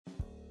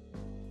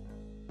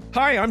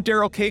Hi, I'm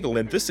Daryl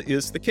Cagle, and this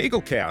is the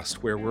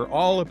CagleCast, where we're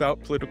all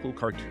about political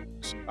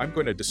cartoons. I'm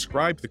going to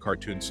describe the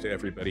cartoons to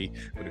everybody,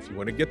 but if you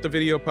want to get the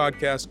video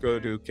podcast,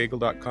 go to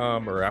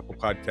cagle.com or Apple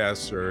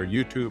Podcasts or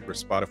YouTube or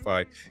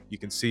Spotify. You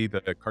can see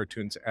the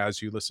cartoons as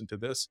you listen to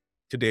this.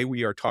 Today,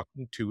 we are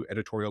talking to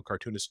editorial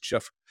cartoonist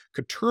Jeff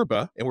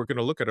Koterba, and we're going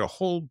to look at a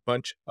whole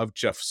bunch of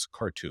Jeff's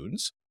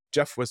cartoons.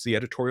 Jeff was the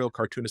editorial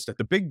cartoonist at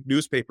the big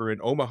newspaper in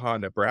Omaha,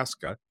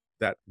 Nebraska,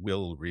 that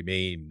will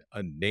remain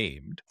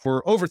unnamed,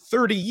 for over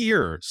 30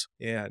 years.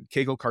 And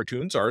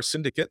CagleCartoons are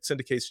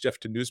syndicates Jeff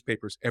to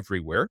newspapers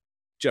everywhere.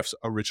 Jeff's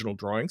original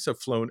drawings have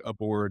flown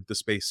aboard the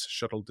Space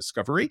Shuttle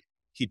Discovery.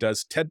 He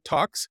does TED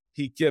Talks.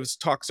 He gives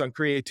talks on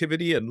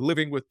creativity and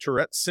living with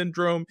Tourette's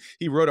syndrome.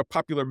 He wrote a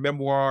popular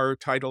memoir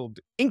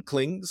titled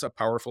Inklings, a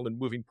powerful and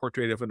moving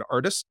portrait of an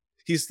artist.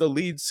 He's the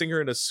lead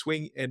singer in a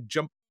swing and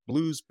jump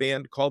blues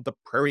band called the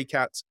Prairie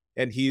Cats,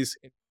 and he's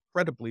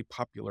incredibly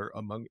popular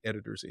among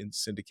editors in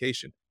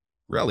syndication,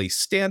 really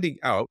standing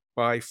out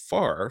by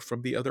far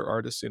from the other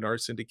artists in our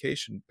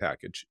syndication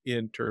package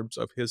in terms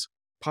of his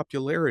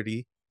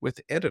popularity with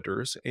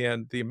editors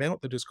and the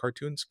amount that his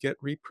cartoons get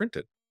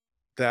reprinted.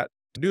 That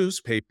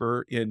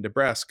newspaper in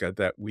Nebraska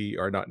that we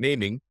are not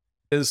naming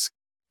is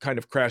kind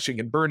of crashing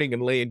and burning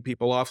and laying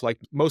people off like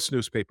most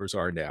newspapers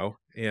are now.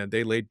 And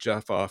they laid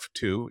Jeff off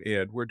too.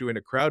 And we're doing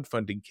a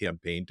crowdfunding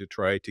campaign to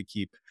try to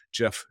keep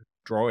Jeff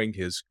drawing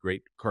his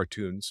great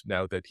cartoons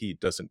now that he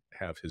doesn't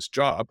have his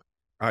job.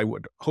 I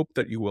would hope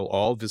that you will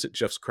all visit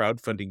Jeff's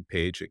crowdfunding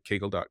page at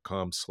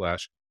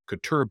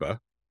cagle.com/Koterba.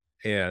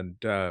 And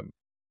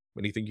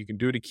anything you can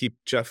do to keep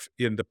Jeff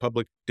in the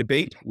public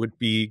debate would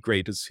be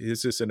great. His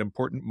is an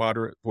important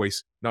moderate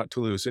voice not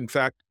to lose. In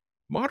fact,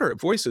 moderate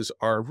voices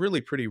are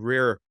really pretty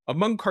rare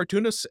among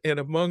cartoonists and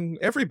among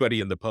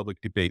everybody in the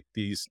public debate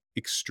these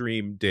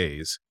extreme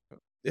days.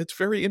 It's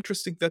very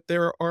interesting that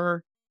there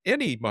are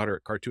any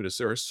moderate cartoonists.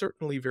 There are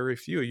certainly very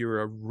few.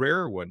 You're a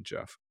rare one,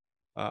 Jeff.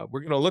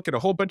 We're going to look at a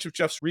whole bunch of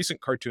Jeff's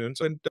recent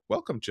cartoons, and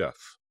welcome,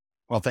 Jeff.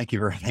 Well, thank you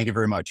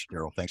very much,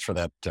 Daryl. Thanks for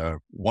that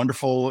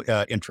wonderful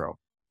intro.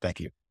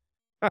 Thank you.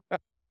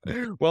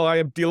 Well, I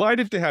am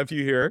delighted to have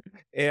you here,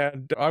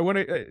 and I want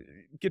to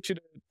get you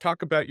to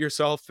talk about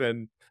yourself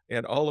and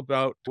all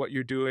about what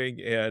you're doing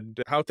and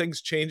how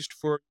things changed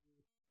for you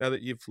now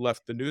that you've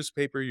left the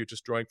newspaper. You're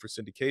just drawing for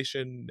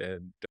syndication,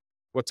 and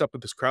what's up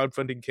with this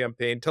crowdfunding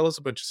campaign? Tell us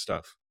a bunch of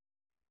stuff.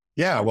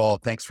 Yeah, well,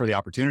 thanks for the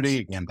opportunity.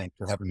 Again, thanks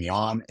for having me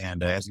on.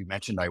 And as you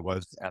mentioned, I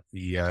was at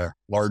the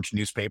large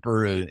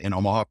newspaper in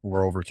Omaha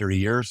for over 30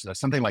 years,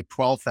 something like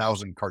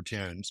 12,000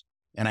 cartoons.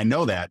 And I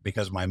know that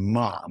because my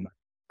mom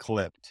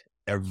clipped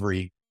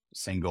every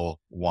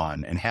single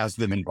one and has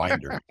them in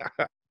binders.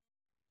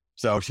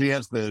 So she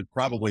has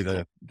probably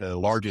the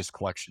largest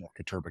collection of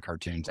Koterba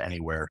cartoons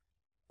anywhere.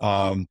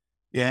 And,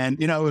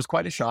 it was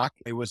quite a shock.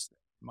 It was,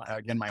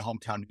 again, my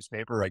hometown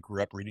newspaper. I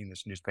grew up reading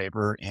this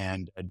newspaper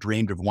and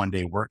dreamed of one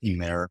day working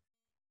there.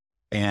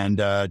 And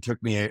it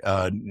took me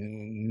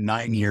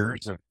 9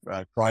 years of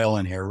trial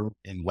and error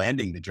in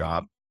landing the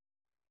job.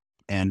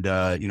 And,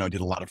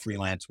 did a lot of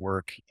freelance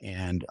work.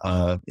 And,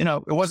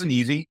 it wasn't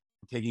easy,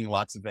 taking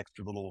lots of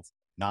extra little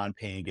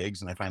non-paying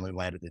gigs. And I finally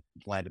landed the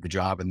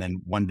job. And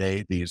then one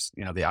day these,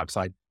 the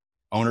outside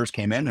owners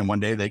came in, and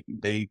one day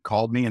they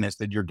called me and they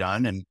said, "You're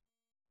done." And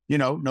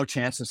no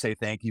chance to say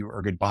thank you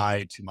or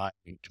goodbye to my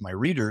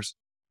readers,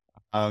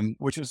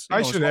 which is,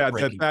 I should add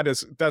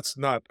that's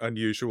not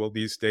unusual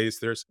these days.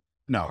 There's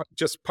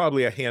just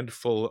probably a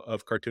handful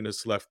of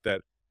cartoonists left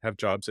that have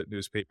jobs at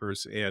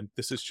newspapers. And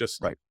this is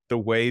just the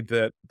way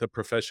that the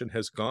profession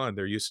has gone.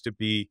 There used to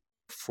be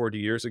 40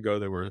 years ago,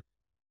 there were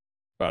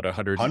about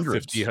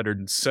 150,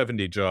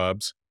 170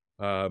 jobs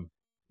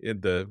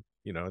in the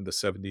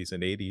 70s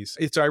and 80s.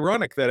 It's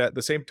ironic that at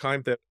the same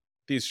time that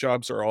these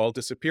jobs are all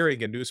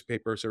disappearing and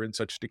newspapers are in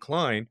such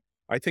decline,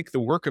 I think the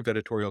work of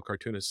editorial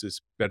cartoonists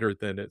is better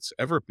than it's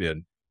ever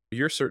been.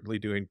 You're certainly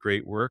doing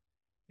great work,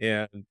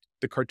 and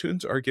the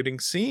cartoons are getting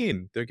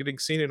seen. They're getting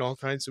seen in all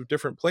kinds of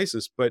different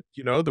places, but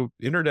the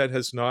internet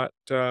has not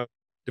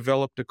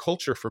developed a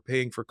culture for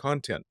paying for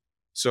content.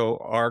 So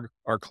our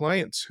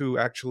clients who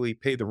actually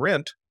pay the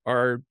rent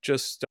are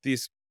just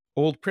these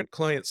old print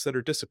clients that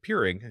are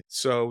disappearing.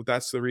 So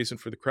that's the reason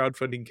for the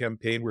crowdfunding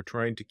campaign. We're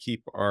trying to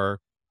keep our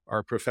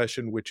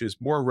profession, which is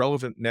more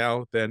relevant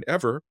now than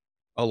ever,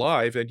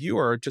 alive. And you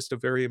are just a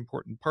very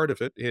important part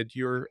of it. And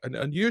you're an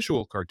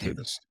unusual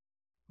cartoonist.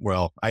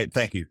 Well,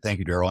 thank you,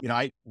 Daryl.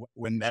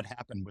 When that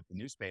happened with the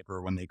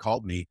newspaper, when they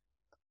called me,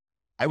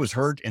 I was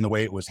hurt in the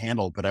way it was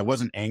handled, but I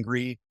wasn't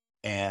angry,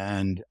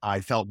 and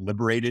I felt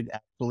liberated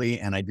actually.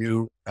 And I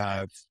do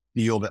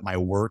feel that my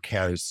work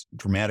has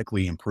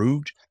dramatically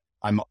improved.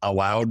 I'm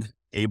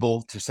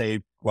able to say,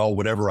 well,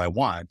 whatever I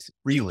want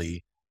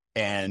freely.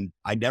 And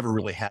I never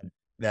really had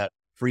that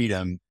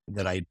freedom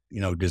that I,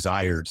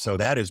 desired. So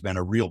that has been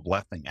a real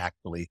blessing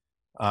actually.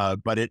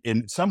 But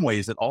in some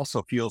ways it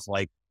also feels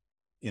like,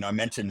 I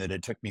mentioned that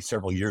it took me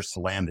several years to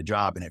land the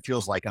job, and it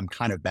feels like I'm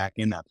kind of back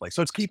in that place.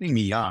 So it's keeping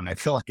me young. I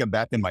feel like I'm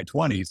back in my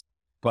 20s,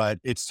 but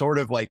it's sort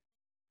of like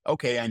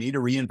okay, I need to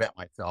reinvent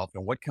myself.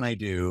 And what can I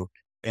do?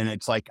 And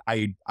it's like,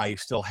 I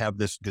still have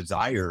this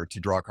desire to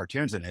draw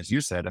cartoons. And as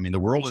you said, I mean, the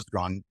world has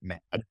gone mad,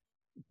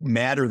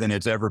 madder than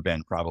it's ever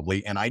been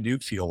probably. And I do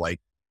feel like,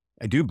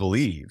 I do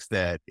believe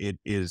that it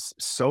is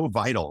so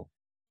vital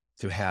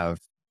to have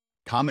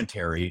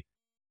commentary,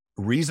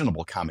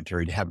 reasonable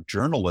commentary, to have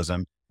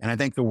journalism. And I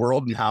think the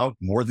world now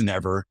more than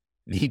ever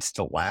needs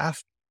to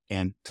laugh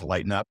and to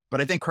lighten up.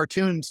 But I think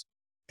cartoons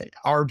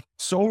are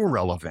so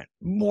relevant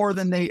more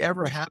than they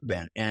ever have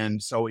been.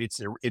 And so it's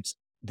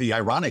the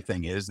ironic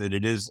thing is that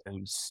it is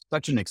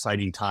such an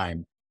exciting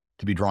time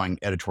to be drawing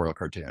editorial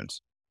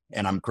cartoons.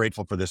 And I'm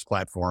grateful for this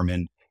platform.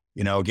 And,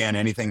 again,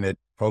 anything that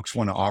folks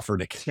want to offer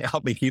to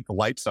help me keep the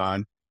lights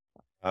on,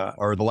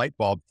 or the light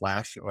bulb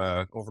flash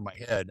over my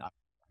head, I'm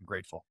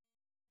grateful.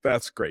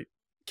 That's great.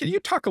 Can you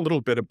talk a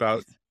little bit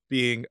about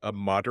being a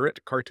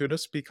moderate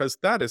cartoonist? Because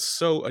that is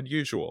so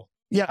unusual.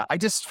 Yeah, I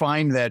just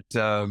find that,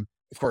 of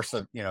course,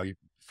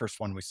 first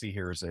one we see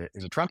here is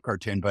a Trump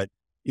cartoon, but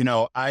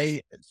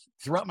I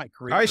throughout my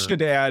career, I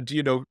should add,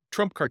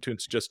 Trump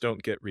cartoons just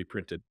don't get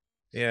reprinted.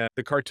 And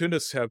the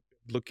cartoonists have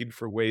been looking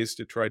for ways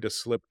to try to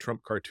slip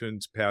Trump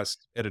cartoons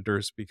past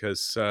editors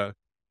because,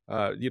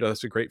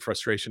 that's a great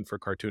frustration for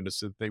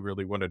cartoonists that they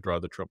really want to draw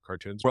the Trump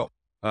cartoons. Well,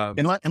 Um,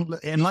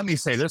 and let me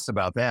say this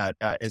about that.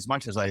 As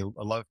much as I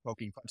love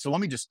poking fun, so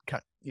let me just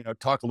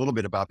talk a little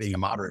bit about being a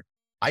moderate.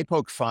 I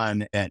poke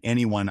fun at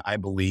anyone I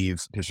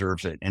believe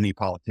deserves it, any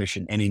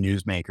politician, any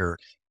newsmaker.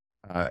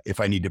 If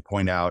I need to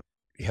point out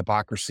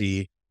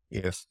hypocrisy,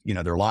 if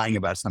they're lying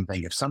about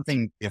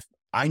something, if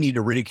I need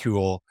to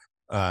ridicule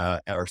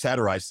or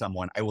satirize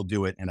someone, I will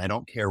do it, and I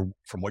don't care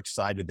from which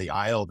side of the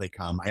aisle they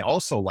come. I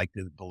also like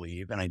to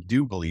believe, and I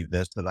do believe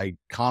this, that I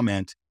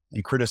comment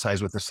and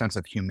criticize with a sense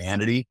of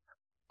humanity.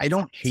 I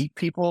don't hate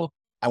people.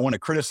 I want to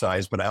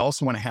criticize, but I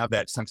also want to have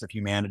that sense of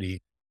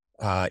humanity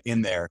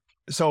in there.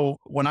 So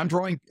when I'm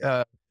drawing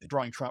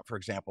Trump, for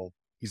example,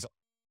 he's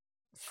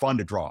fun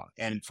to draw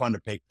and fun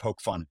to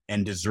poke fun,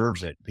 and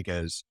deserves it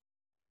because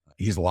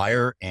he's a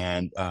liar,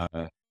 and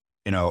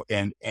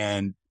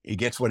and he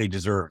gets what he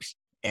deserves.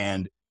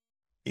 And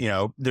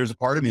there's a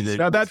part of me that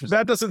Now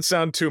that doesn't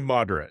sound too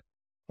moderate.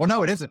 well,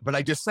 no, it isn't. But as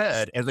I just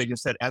said,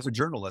 as a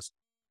journalist,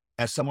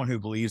 as someone who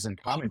believes in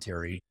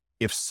commentary,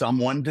 if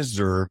someone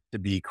deserves to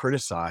be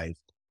criticized,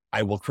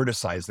 I will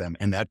criticize them.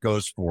 And that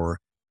goes for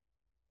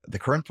the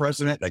current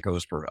president, that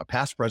goes for a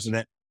past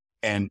president.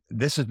 And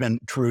this has been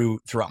true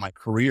throughout my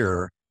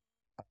career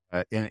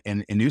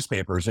in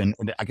newspapers. And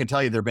I can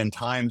tell you, there have been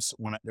times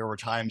when there were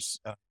times,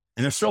 and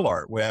there still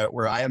are, where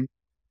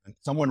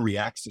someone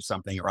reacts to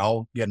something, or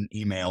I'll get an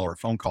email or a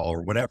phone call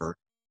or whatever.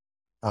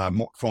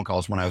 More phone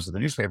calls when I was at the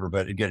newspaper,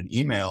 but I'd get an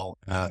email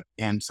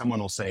and someone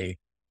will say,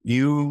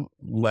 "You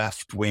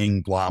left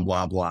wing, blah,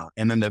 blah, blah."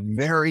 And then the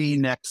very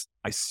next,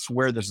 I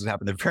swear this has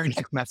happened, the very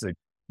next message,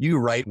 "You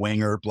right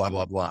winger, blah,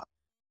 blah, blah."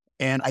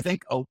 And I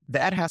think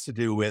that has to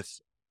do with,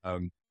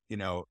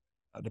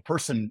 the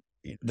person,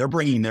 they're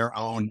bringing their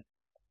own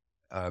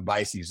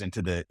biases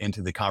into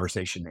the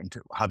conversation,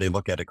 into how they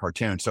look at a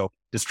cartoon. So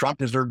does Trump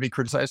deserve to be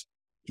criticized?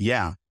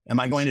 Yeah. Am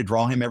I going to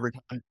draw him every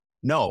time?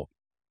 No.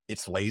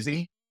 It's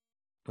lazy.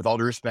 With all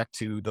due respect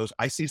to those,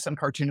 I see some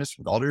cartoonists,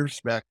 with all due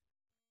respect,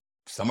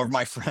 some of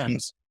my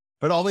friends,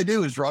 but all they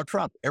do is draw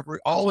Trump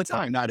all the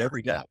time, not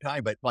every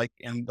time, but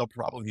and they'll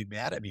probably be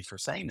mad at me for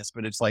saying this,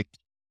 but it's like,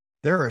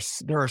 there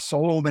are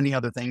so many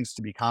other things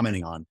to be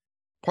commenting on.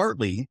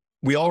 Partly,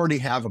 we already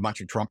have a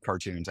bunch of Trump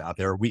cartoons out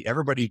there.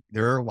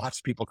 There are lots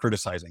of people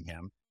criticizing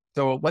him.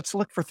 So let's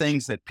look for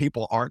things that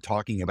people aren't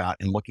talking about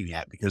and looking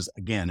at, because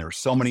again, there are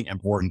so many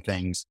important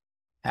things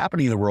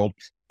happening in the world.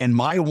 And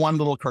my one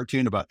little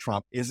cartoon about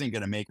Trump isn't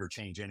going to make or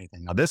change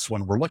anything. Now, this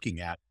one we're looking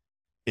at,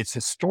 it's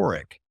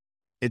historic.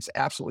 It's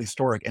absolutely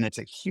historic. And it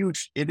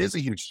is a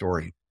huge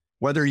story.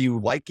 Whether you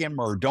like him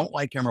or don't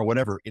like him or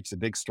whatever, it's a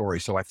big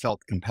story. So I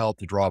felt compelled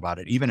to draw about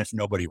it, even if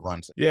nobody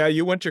runs it. Yeah,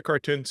 you want your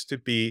cartoons to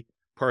be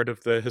part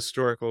of the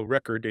historical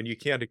record, and you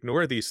can't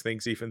ignore these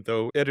things, even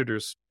though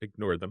editors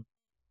ignore them.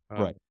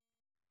 Right.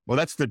 Well,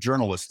 that's the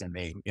journalist in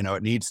me.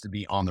 It needs to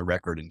be on the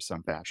record in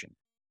some fashion.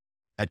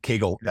 At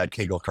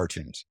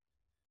CagleCartoons.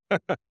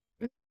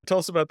 Tell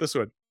us about this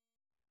one.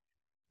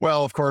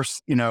 Well, of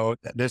course,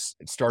 this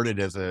started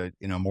as a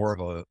more of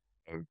a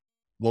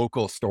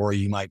local story,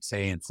 you might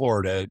say, in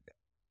Florida.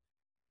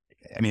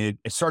 I mean,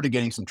 it started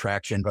getting some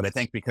traction, but I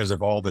think because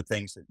of all the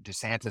things that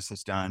DeSantis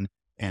has done,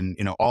 and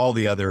all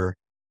the other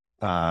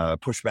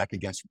pushback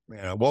against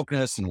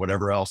wokeness and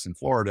whatever else in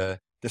Florida,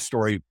 this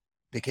story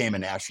became a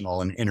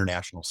national and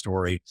international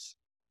story.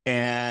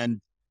 And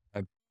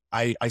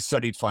I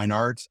studied fine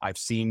arts. I've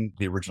seen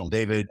the original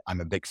David.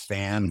 I'm a big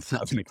fan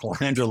of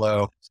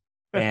Michelangelo,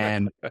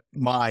 and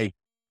my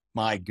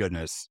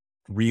goodness,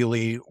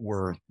 really,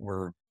 we're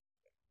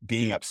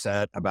being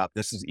upset about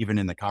this is even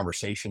in the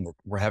conversation.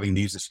 We're having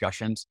these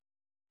discussions.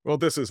 Well,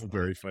 this is a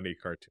very funny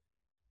cartoon.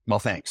 Well,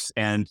 thanks.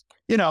 And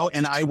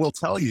and I will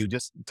tell you,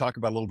 just talk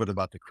about a little bit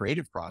about the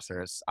creative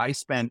process. I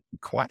spent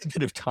quite a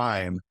bit of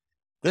time.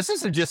 This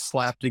isn't just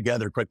slapped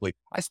together quickly.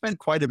 I spent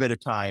quite a bit of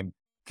time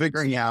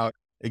figuring out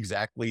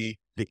exactly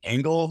the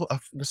angle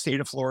of the state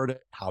of Florida,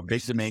 how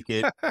big to make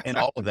it, and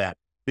all of that.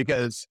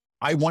 Because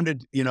I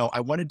wanted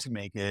to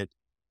make it,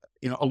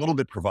 a little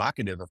bit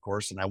provocative, of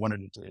course, and I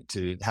wanted it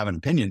to have an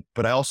opinion,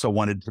 but I also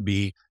wanted it to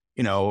be,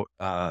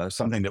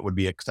 something that would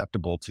be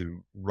acceptable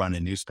to run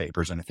in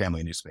newspapers and a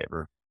family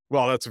newspaper.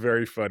 Well, that's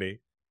very funny.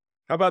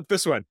 How about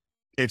this one?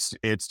 It's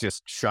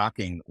just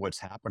shocking what's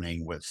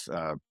happening with,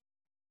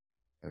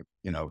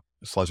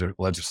 this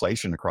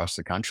legislation across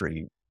the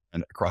country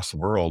and across the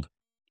world.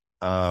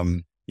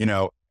 I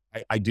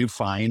do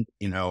find,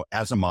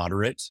 as a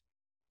moderate,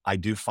 I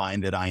do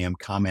find that I am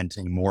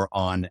commenting more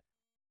on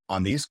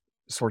these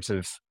sorts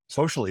of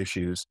social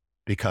issues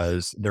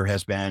because there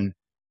has been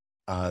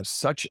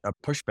such a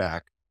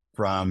pushback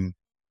from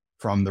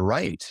the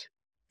right,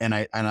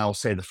 and I'll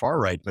say the far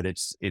right, but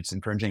it's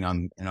infringing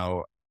on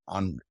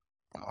on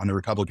the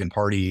Republican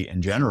Party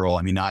in general.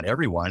 I mean, not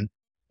everyone.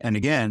 And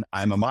again,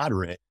 I'm a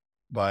moderate,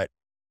 but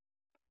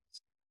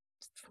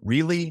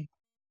really,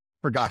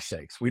 for gosh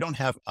sakes, we don't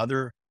have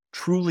other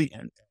truly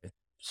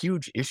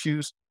huge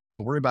issues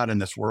to worry about in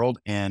this world,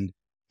 and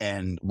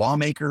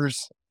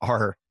lawmakers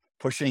are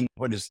pushing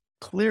what is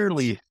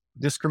clearly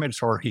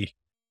discriminatory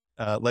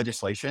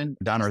legislation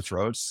down our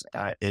throats.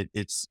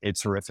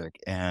 It's horrific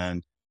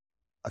and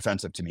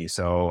offensive to me.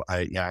 So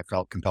I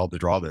felt compelled to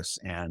draw this,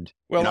 and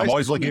Well, I I'm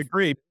always certainly looking.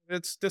 agree.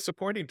 It's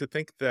disappointing to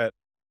think that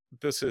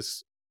this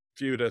is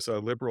viewed as a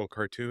liberal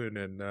cartoon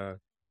and a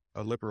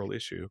liberal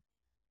issue.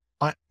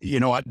 You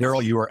know what,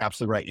 Daryl, you are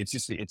absolutely right.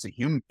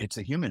 It's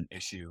a human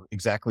issue.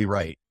 Exactly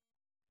right.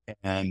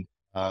 And,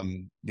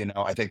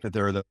 I think that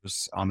there are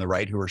those on the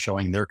right who are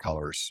showing their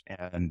colors.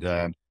 And,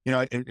 from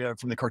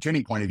the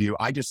cartooning point of view,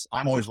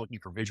 I'm always looking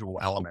for visual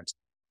elements.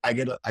 I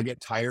get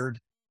tired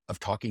of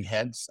talking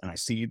heads, and I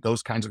see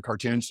those kinds of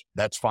cartoons.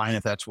 That's fine.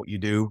 If that's what you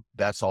do,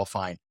 that's all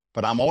fine.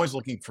 But I'm always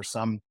looking for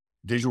some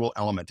visual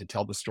element to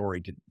tell the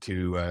story,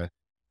 to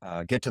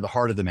get to the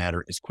heart of the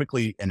matter as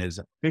quickly and as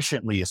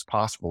efficiently as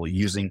possible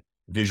using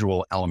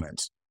visual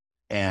elements.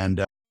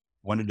 And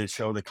wanted to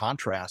show the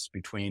contrast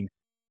between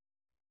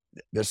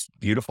this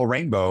beautiful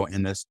rainbow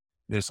and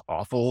this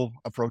awful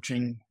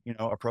approaching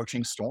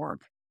storm.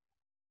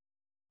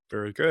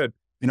 Very good.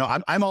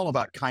 I'm all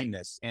about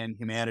kindness and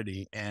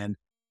humanity, and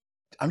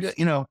I'm just,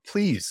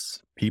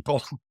 please,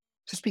 people,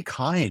 just be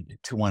kind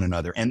to one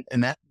another. And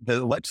that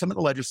some of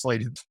the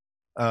legislative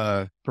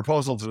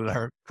proposals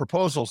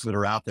that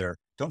are out there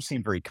don't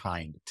seem very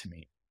kind to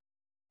me.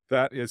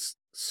 That is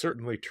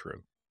certainly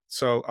true.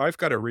 So I've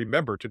got to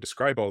remember to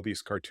describe all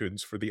these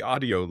cartoons for the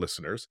audio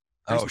listeners.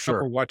 Here's Oh, a sure.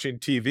 couple watching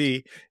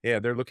TV,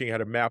 and they're looking at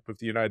a map of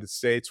the United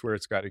States where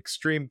it's got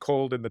extreme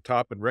cold in the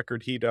top and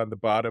record heat on the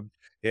bottom.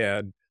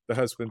 And the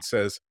husband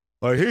says,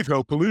 I hate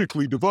how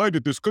politically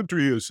divided this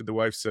country is. And the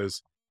wife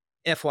says,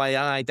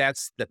 FYI,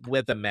 that's the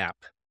weather map.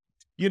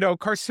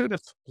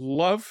 Cartoonists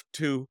love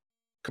to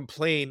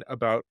complain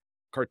about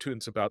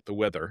cartoons about the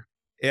weather,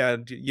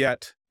 and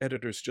yet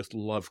editors just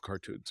love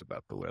cartoons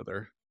about the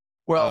weather.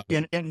 Well,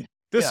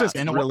 This yeah,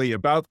 isn't really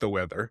about the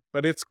weather,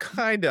 but it's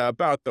kind of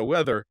about the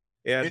weather,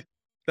 and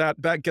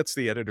that gets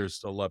the editors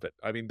to love it.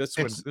 I mean, this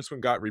one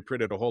got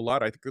reprinted a whole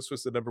lot. I think this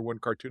was the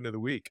 #1 cartoon of the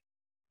week.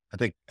 I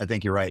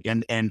think you're right.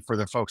 And for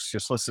the folks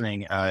just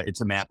listening,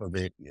 it's a map of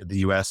the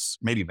U.S.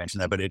 Maybe you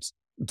mentioned that, but it's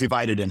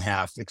divided in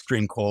half: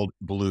 extreme cold,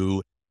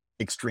 blue;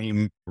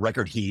 extreme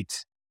record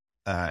heat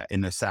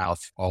in the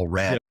South, all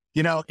red.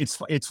 Yeah.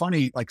 It's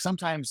funny. Like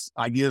sometimes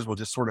ideas will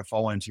just sort of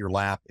fall into your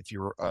lap. If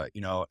you're,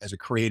 as a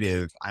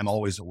creative, I'm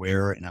always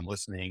aware and I'm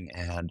listening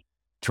and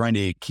trying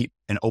to keep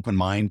an open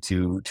mind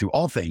to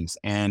all things.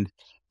 And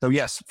so,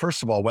 yes,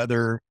 first of all,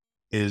 weather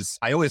is.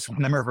 I always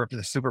remember at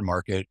the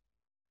supermarket,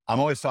 I'm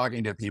always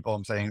talking to people.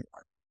 I'm saying,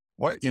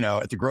 what,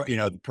 at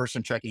the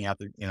person checking out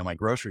my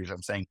groceries,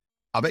 I'm saying,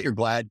 I bet you're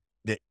glad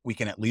that we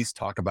can at least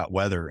talk about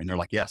weather. And they're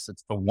like, yes,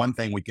 it's the one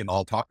thing we can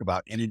all talk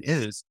about. And it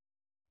is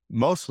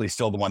mostly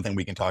still the one thing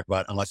we can talk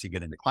about, unless you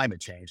get into climate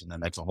change. And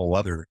then that's a whole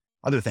other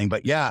thing.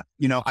 But yeah,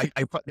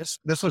 I put this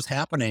was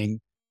happening,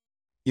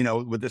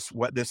 with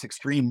this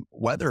extreme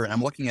weather. And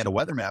I'm looking at a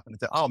weather map and I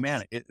thought, oh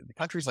man, the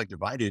country's like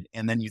divided.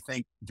 And then you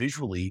think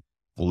visually,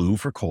 blue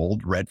for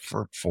cold, red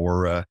for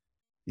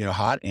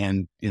hot,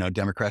 and,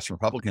 Democrats and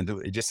Republicans.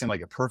 It just seemed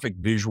like a perfect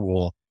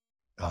visual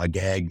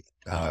gag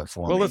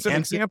for me. Well, it's an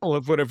example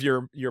of one of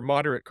your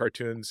moderate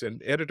cartoons,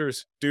 and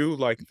editors do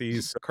like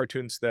these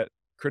cartoons that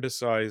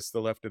criticize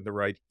the left and the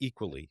right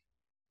equally.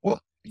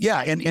 Well,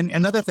 yeah. And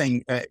another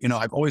thing,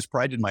 I've always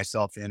prided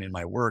myself in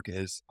my work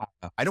is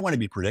I don't want to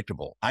be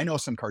predictable. I know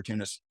some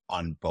cartoonists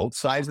on both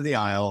sides of the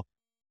aisle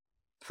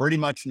pretty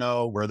much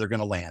know where they're going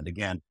to land.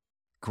 Again,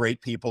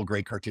 great people,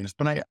 great cartoonists,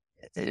 but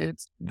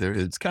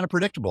it's kind of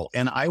predictable.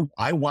 And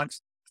I want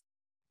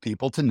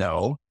people to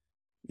know,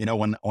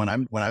 when I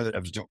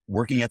was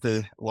working at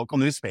the local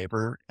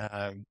newspaper,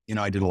 I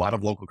did a lot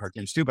of local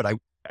cartoons too, but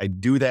I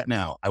do that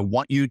now. I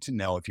want you to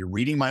know, if you're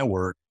reading my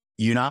work,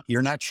 you're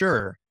not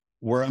sure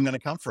where I'm going to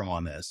come from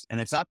on this.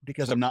 And it's not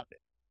because I'm not,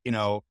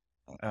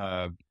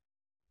 I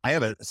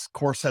have a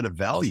core set of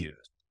values.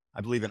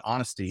 I believe in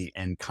honesty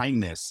and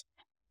kindness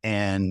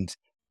and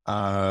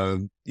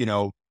you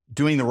know,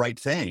 doing the right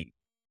thing.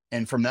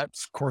 And from that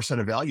core set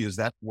of values,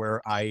 that's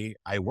where I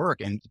work.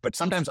 But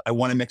sometimes I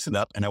want to mix it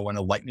up and I want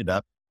to lighten it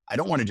up. I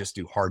don't want to just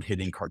do hard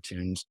hitting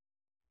cartoons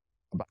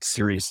about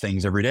serious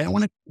things every day. I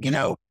want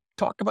to,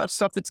 talk about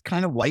stuff that's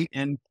kind of light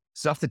and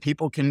stuff that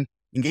people can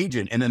engage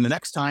in. And then the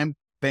next time,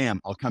 bam,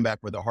 I'll come back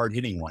with a hard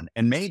hitting one.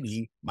 And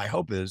maybe my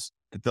hope is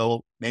that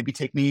they'll maybe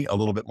take me a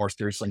little bit more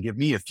seriously and give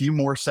me a few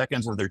more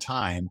seconds of their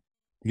time,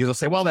 because they'll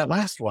say, well, that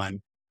last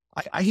one,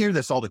 I hear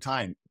this all the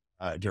time,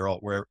 Daryl,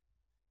 where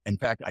in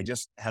fact, I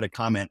just had a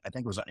comment, I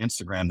think it was on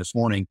Instagram this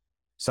morning.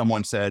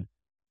 Someone said,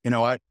 you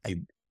know what,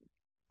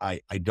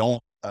 I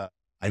don't,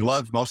 I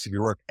love most of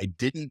your work. I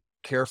didn't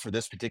care for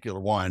this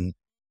particular one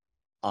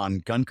on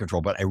gun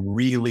control, but I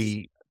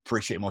really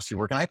appreciate most of your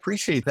work. And I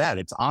appreciate that.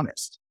 It's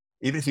honest,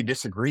 even if you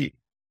disagree.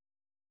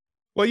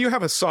 Well, you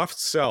have a soft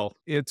sell.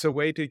 It's a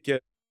way to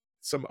get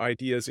some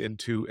ideas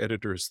into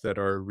editors that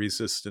are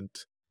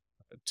resistant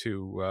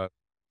to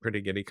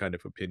printing any kind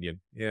of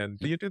opinion. And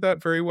you do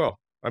that very well.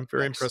 I'm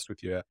very Thanks. impressed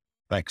with you.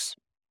 Thanks.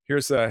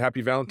 Here's a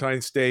Happy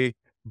Valentine's Day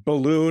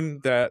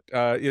balloon that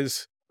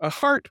is a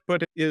heart,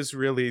 but it is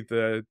really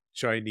the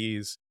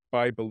Chinese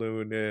spy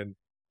balloon, and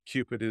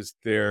Cupid is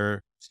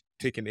there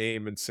taking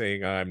aim and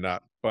saying, I'm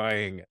not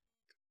buying it.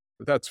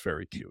 But that's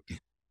very cute.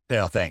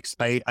 Yeah, thanks.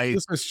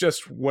 This is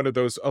just one of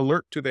those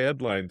alert to the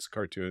headlines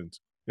cartoons.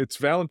 It's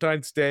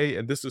Valentine's Day,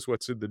 and this is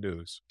what's in the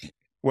news.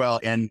 Well,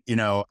 and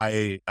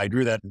I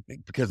drew that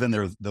because then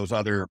there's those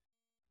other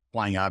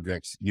flying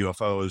objects,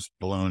 UFOs,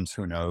 balloons,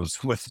 who knows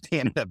what they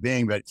ended up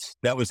being, but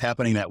that was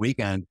happening that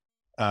weekend.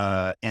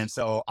 And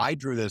so I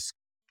drew this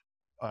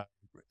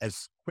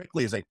as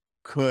quickly as I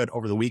could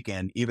over the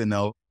weekend, even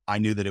though I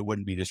knew that it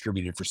wouldn't be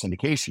distributed for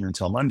syndication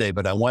until Monday,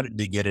 but I wanted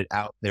to get it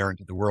out there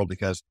into the world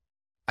because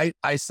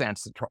I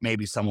sensed that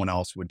maybe someone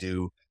else would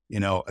do,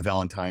 a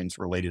Valentine's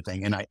related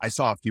thing. And I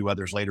saw a few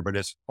others later, but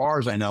as far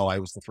as I know, I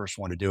was the first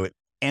one to do it.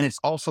 And it's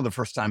also the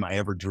first time I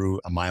ever drew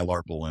a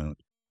Mylar balloon.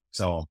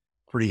 So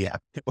pretty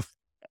happy.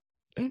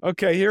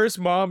 Okay, here's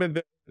mom,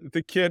 and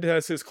the kid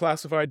has his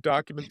classified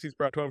documents he's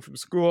brought home from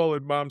school,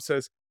 and mom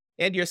says,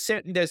 and you're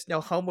certain there's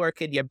no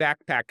homework in your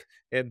backpack?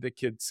 And the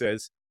kid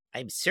says,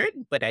 I'm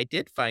certain, but I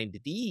did find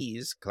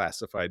these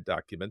classified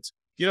documents.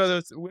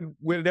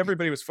 When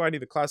everybody was finding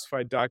the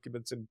classified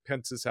documents in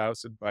Pence's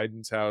house and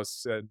Biden's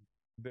house, and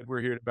then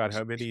we're hearing about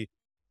how many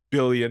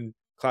billion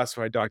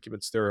classified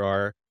documents there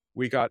are,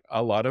 we got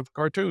a lot of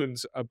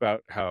cartoons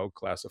about how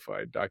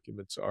classified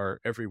documents are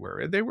everywhere.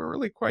 And they were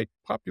really quite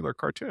popular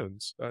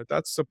cartoons.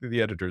 That's something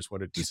the editors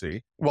wanted to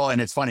see. Well,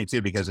 and it's funny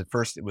too, because at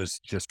first it was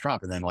just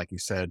Trump. And then, like you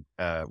said,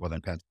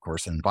 then Pence, of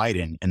course, and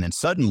Biden. And then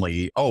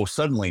suddenly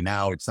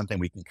now it's something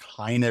we can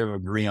kind of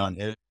agree on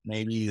it,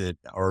 maybe that,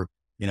 or,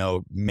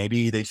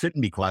 maybe they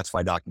shouldn't be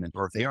classified documents,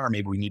 or if they are,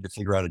 maybe we need to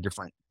figure out a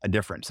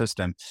different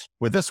system.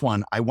 With this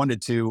one, I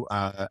wanted to,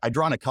 I'd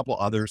drawn a couple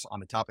others on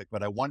the topic,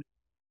 but I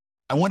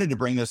wanted to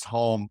bring this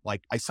home.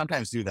 Like I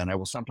sometimes do that. I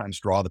will sometimes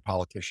draw the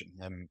politician,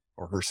 him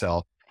or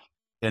herself,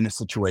 in a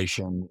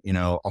situation,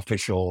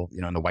 official,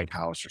 in the White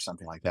House or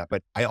something like that.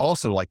 But I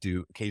also like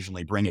to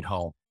occasionally bring it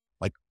home.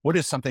 Like, what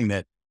is something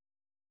that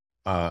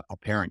a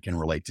parent can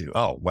relate to?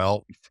 Oh,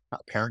 well, a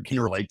parent can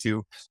relate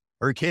to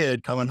her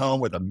kid coming home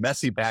with a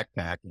messy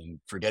backpack and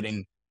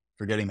forgetting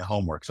the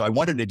homework. So I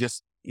wanted to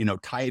just,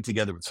 tie it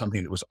together with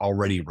something that was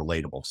already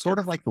relatable, sort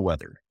of like the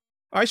weather.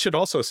 I should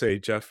also say,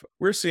 Jeff,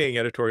 we're seeing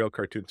editorial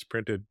cartoons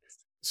printed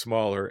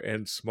smaller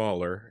and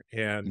smaller,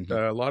 and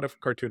a lot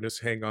of cartoonists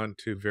hang on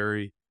to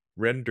very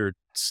rendered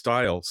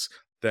styles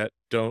that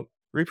don't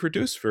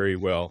reproduce very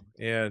well.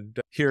 And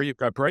here you've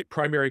got bright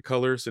primary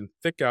colors and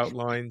thick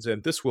outlines,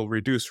 and this will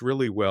reduce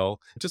really well.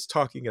 Just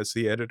talking as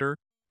the editor,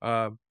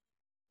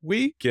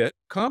 we get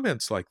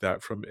comments like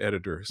that from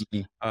editors.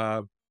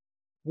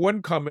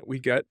 One comment we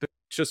get that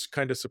just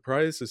kind of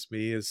surprises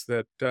me is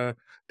that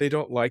they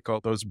don't like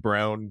all those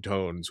brown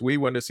tones. We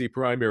want to see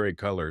primary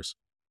colors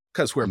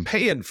because we're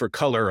paying for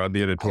color on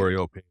the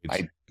editorial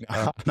page.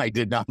 I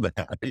did not know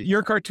that.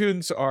 Your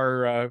cartoons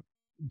are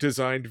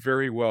designed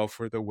very well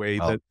for the way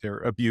that they're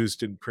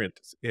abused in print.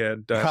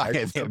 And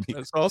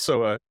that's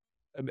also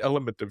an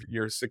element of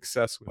your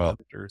success with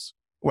editors.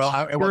 Well,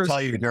 I will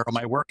tell you, Daryl,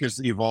 my work has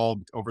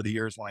evolved over the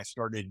years. When I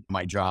started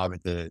my job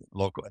at the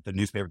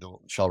newspaper that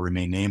shall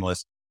remain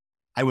nameless,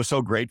 I was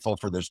so grateful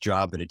for this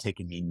job that it had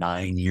taken me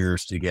 9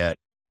 years to get.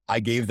 I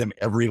gave them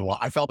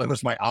I felt it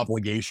was my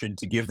obligation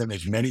to give them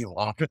as many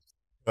lines as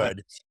I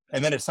could.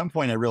 And then at some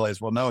point I realized,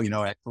 well, no,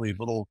 actually a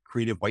little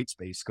creative white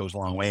space goes a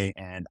long way.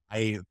 And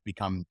I've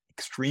become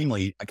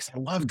extremely, because I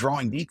love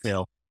drawing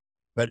detail,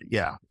 but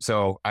yeah,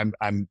 so I'm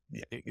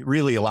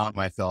really allowing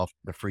myself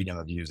the freedom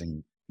of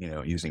using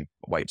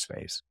white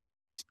space.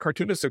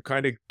 Cartoonists have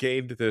kind of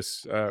gained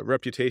this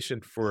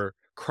reputation for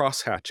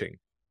cross-hatching.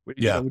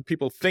 When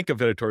people think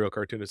of editorial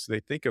cartoonists,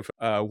 they think of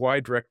a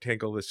wide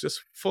rectangle that's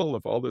just full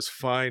of all this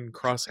fine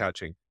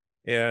cross-hatching.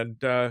 And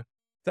I'm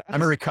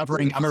a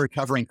recovering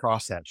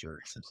cross-hatcher.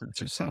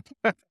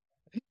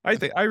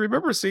 I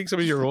remember seeing some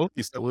of your old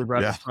pieces that were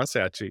around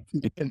cross-hatching.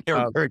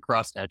 They're very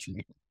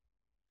cross-hatching.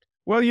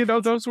 Well,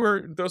 those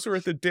were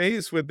the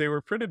days when they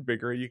were printed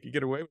bigger. You could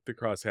get away with the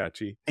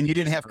crosshatchy. And you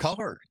didn't have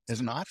color as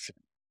an option.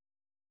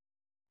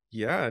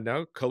 Yeah,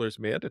 now color's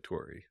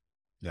mandatory.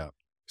 Yeah.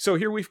 So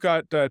here we've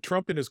got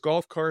Trump in his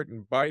golf cart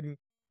and Biden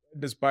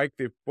and his bike.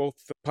 They've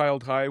both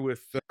piled high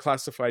with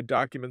classified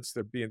documents.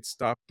 They're being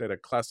stopped at a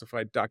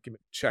classified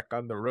document check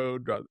on the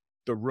road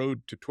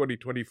to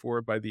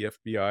 2024 by the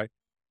FBI.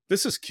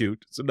 This is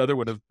cute. It's another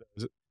one of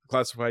those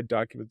classified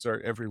documents are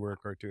everywhere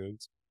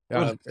cartoons.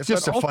 Well, it's But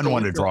just a fun also,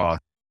 one to draw.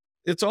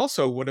 it's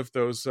also one of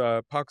those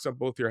pox on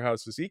both your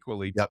houses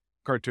equally Yep.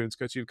 cartoons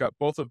because you've got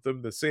both of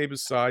them the same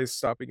size,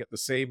 stopping at the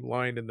same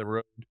line in the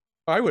road.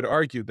 I would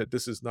argue that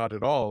this is not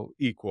at all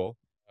equal.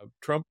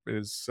 Trump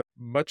is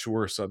much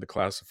worse on the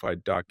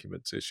classified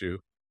documents issue.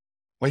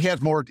 Well,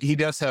 he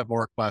does have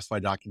more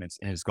classified documents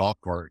in his golf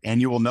cart.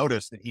 And you will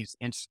notice that he's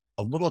inched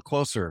a little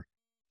closer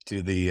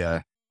to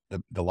the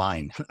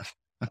line.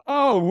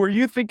 Oh, were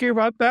you thinking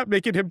about that,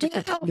 making him just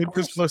Yeah, a little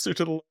closer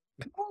to the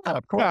Yeah,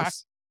 of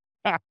course.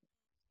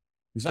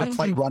 He's not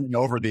quite running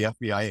over the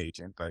FBI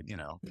agent, but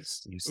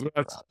he's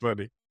That's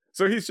funny.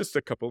 So he's just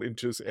a couple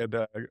inches and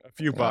a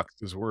few yeah,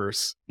 boxes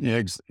worse.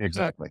 yeah,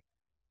 exactly.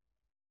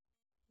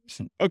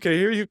 Okay,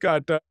 here you've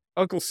got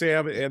Uncle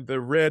Sam, and the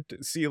red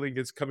ceiling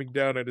is coming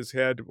down on his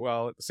head,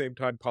 while at the same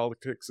time,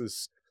 politics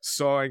is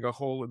sawing a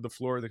hole in the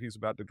floor that he's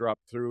about to drop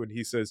through. And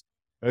he says,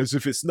 as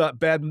if it's not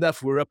bad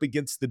enough, we're up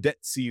against the debt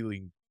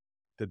ceiling.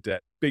 The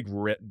big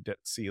red debt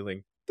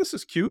ceiling. This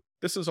is cute.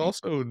 This is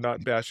also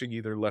not bashing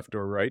either left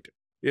or right.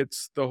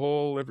 It's the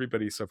whole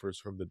everybody suffers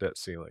from the debt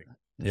ceiling.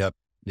 Yep.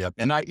 Yep.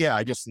 And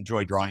I just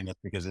enjoy drawing it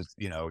because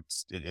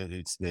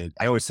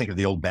I always think of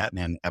the old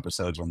Batman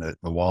episodes when the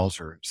walls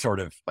are sort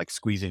of like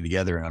squeezing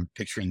together and I'm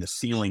picturing the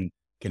ceiling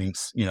getting,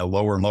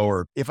 lower and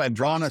lower. If I've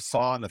drawn a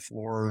saw on the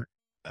floor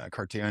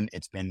cartoon,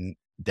 it's been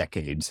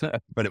decades,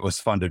 but it was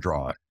fun to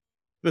draw.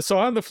 The saw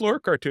on the floor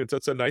cartoons,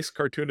 that's a nice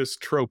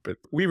cartoonist trope.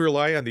 We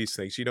rely on these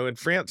things. In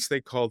France, they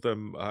call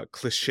them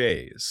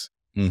cliches.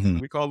 Mm-hmm.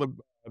 We call them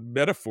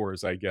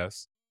metaphors, I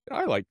guess.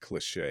 I like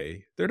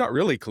cliche. They're not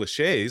really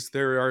cliches.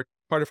 They're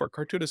part of our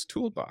cartoonist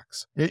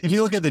toolbox. If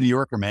you look at the New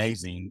Yorker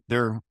magazine,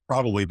 there have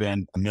probably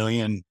been a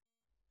million,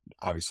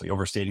 obviously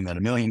overstating that, a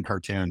million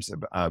cartoons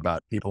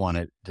about people on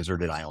a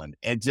deserted island.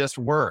 It just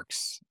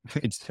works.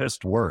 It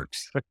just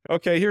works.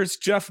 Okay, here's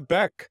Jeff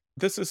Beck.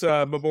 This is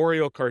a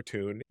memorial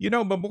cartoon.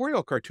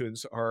 Memorial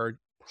cartoons are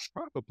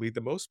probably the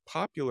most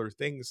popular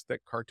things that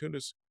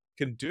cartoonists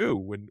can do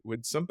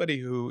when somebody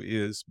who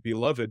is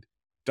beloved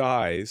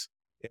dies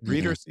and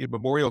readers see a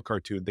memorial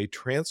cartoon, they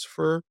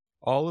transfer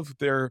all of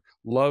their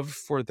love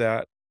for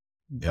that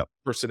Yep.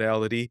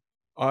 personality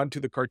onto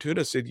the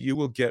cartoonist, and you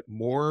will get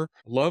more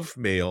love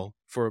mail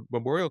for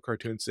memorial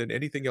cartoons than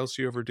anything else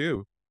you ever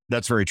do.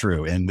 That's very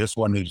true. And this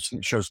one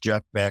shows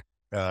Jeff Beck,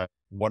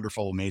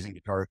 wonderful, amazing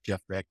guitarist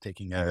Jeff Beck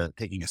taking a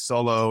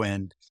solo.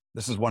 And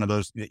this is one of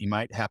those that you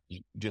might have to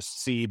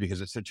just see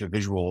because it's such a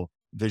visual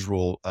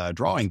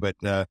drawing. But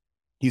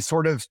he's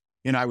sort of,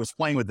 I was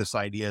playing with this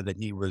idea that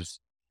he was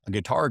a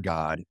guitar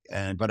god,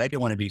 but I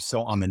didn't want to be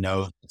so on the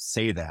nose to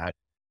say that.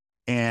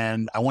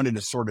 And I wanted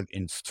to sort of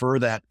infer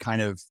that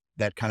kind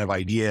of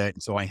idea.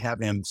 And so I have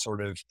him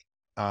sort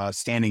of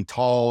standing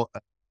tall,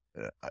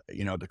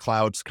 the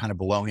clouds kind of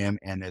below him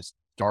and this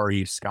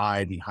starry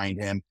sky behind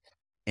him.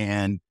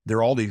 And there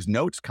are all these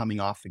notes coming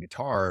off the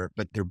guitar,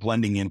 but they're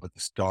blending in with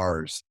the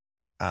stars,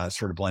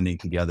 sort of blending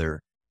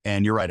together.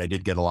 And you're right, I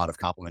did get a lot of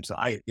compliments.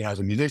 As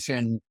a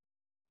musician,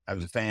 I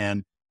was a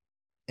fan.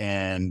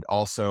 And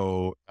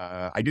also,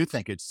 I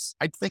think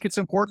it's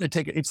important to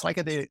take it. It's like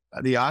at the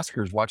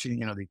Oscars, watching,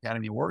 the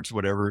Academy Awards,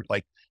 whatever,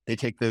 like they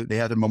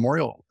have the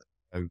memorial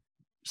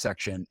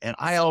section. And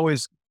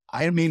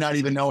I may not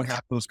even know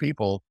half those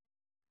people.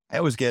 I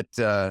always get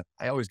a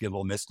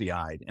little misty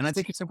eyed. And I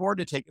think it's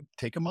important to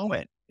take a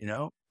moment,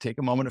 take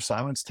a moment of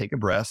silence, take a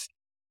breath,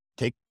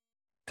 take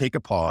a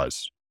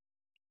pause.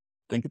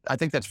 I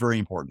think that's very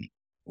important.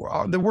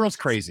 The world's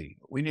crazy.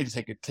 We need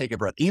to take a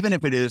breath, even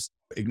if it is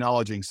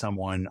acknowledging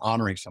someone,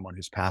 honoring someone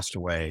who's passed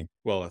away.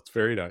 Well, that's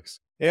very nice.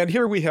 And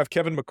here we have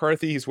Kevin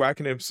McCarthy. He's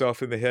whacking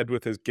himself in the head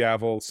with his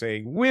gavel,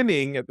 saying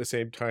winning. At the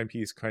same time,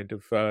 he's kind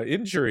of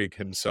injuring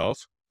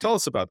himself. Tell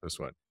us about this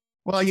one.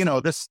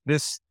 Well, this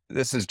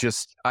is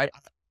just,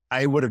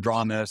 I would have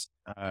drawn this.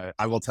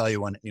 I will tell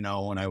you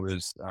when I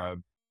was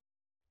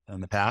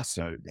in the past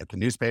at the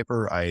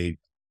newspaper, I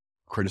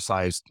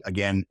criticized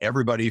again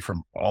everybody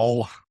from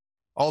all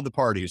the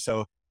parties.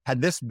 So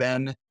had this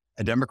been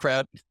a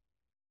Democrat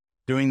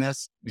doing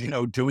this,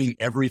 doing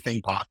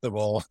everything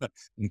possible,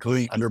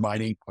 including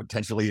undermining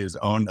potentially his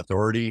own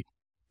authority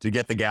to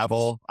get the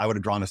gavel, I would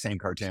have drawn the same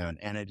cartoon.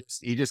 And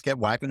he just kept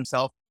whacking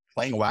himself,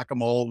 playing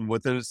whack-a-mole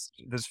with his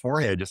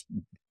forehead, just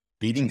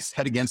beating his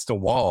head against a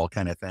wall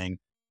kind of thing.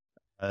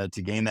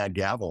 To gain that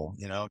gavel,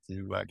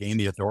 to gain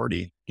the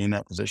authority, gain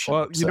that position.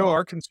 Well,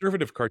 our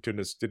conservative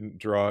cartoonists didn't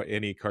draw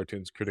any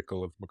cartoons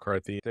critical of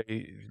McCarthy.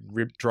 They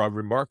draw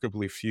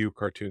remarkably few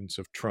cartoons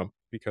of Trump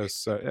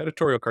because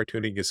editorial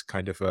cartooning is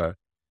kind of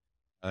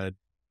a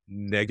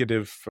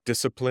negative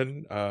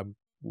discipline.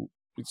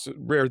 it's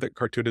rare that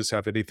cartoonists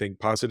have anything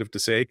positive to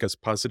say because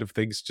positive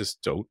things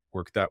just don't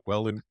work that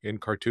well in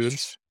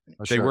cartoons.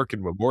 They Sure. work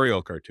in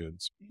memorial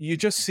cartoons. You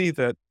just see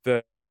that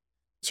the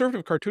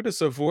conservative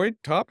cartoonists avoid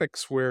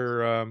topics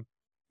where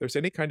there's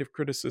any kind of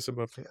criticism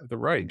of the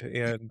right,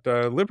 and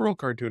liberal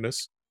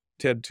cartoonists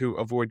tend to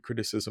avoid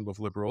criticism of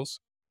liberals.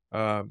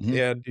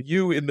 Mhm. And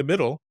you in the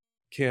middle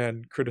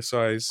can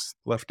criticize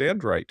left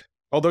and right.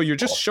 Although you're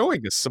just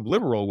showing us some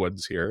liberal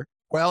ones here.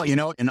 Well,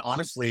 and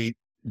honestly,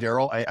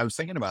 Daryl, I was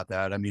thinking about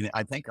that. I mean,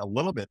 I think a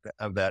little bit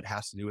of that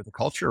has to do with the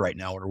culture right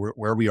now, or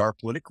where we are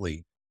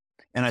politically.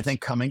 And I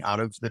think coming out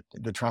of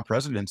the Trump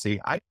presidency,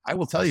 I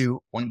will tell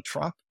you, when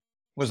Trump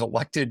was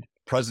elected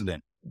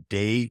president,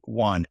 day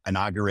one,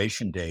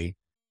 inauguration day,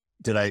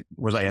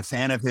 was I a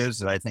fan of his?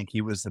 Did I think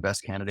he was the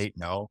best candidate?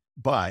 No.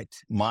 But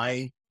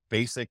my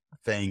basic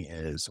thing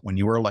is, when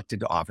you are elected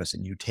to office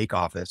and you take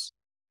office,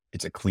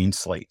 it's a clean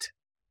slate.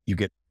 You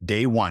get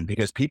day one,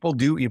 because people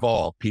do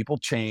evolve, people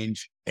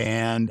change.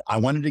 And I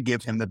wanted to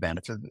give him the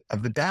benefit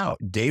of the doubt.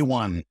 Day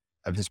one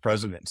of his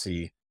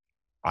presidency,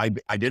 I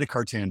did a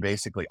cartoon,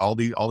 basically all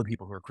the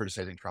people who are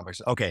criticizing Trump. I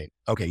said, okay,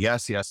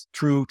 yes,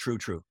 true, true,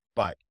 true.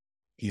 But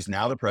he's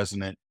now the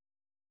president.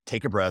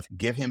 Take a breath,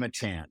 give him a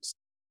chance.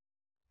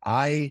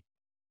 I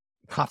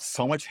got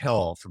so much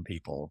hell from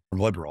people, from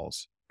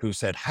liberals, who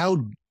said,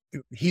 how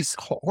he's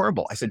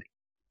horrible. I said,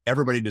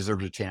 everybody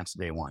deserves a chance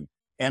day one.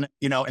 And,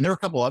 and there were a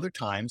couple other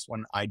times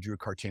when I drew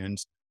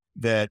cartoons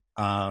that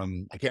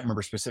I can't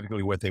remember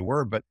specifically what they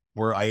were, but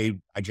where I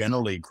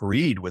generally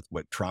agreed with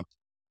what Trump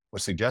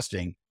was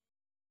suggesting.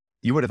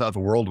 You would have thought the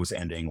world was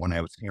ending when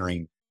I was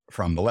hearing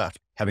from the left.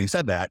 Having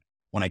said that,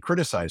 when I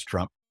criticized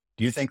Trump,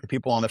 do you think the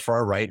people on the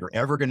far right are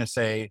ever going to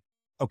say,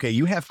 okay,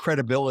 you have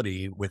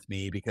credibility with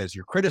me because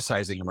you're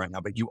criticizing him right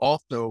now, but you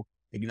also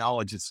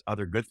acknowledge this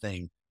other good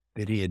thing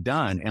that he had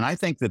done? And I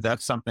think that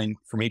that's something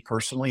for me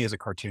personally as a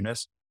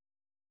cartoonist.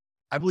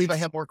 I believe I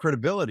have more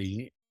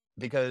credibility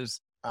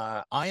because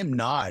I am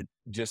not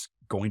just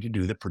going to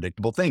do the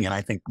predictable thing. And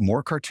I think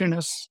more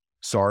cartoonists,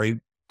 sorry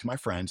to my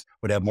friends,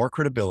 would have more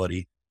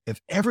credibility if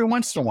every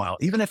once in a while,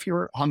 even if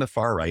you're on the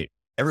far right,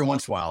 every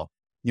once in a while,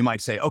 you might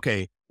say,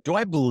 okay, do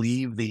I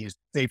believe these,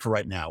 say for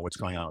right now, what's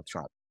going on with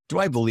Trump? Do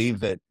I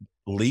believe that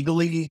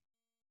legally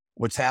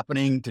what's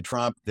happening to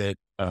Trump, that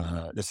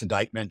this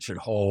indictment should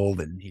hold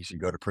and he should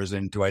go to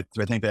prison? Do I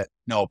think that?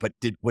 No, but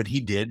what he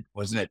did,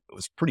 wasn't it? It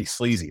was pretty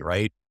sleazy,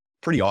 right?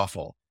 Pretty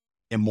awful,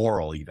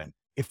 immoral even.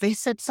 If they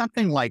said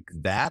something like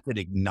that, that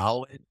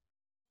acknowledged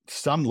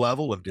some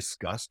level of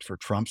disgust for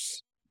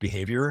Trump's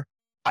behavior,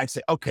 I'd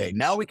say, okay,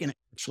 now we can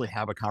actually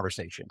have a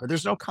conversation. But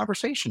there's no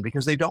conversation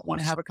because they don't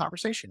want to have a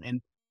conversation.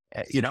 And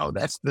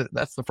that's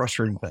the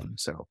frustrating thing.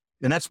 So,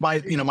 and that's my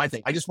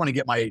thing. I just want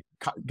to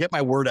get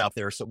my word out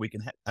there so we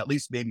can at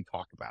least maybe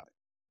talk about it.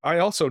 I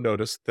also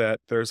noticed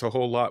that there's a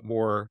whole lot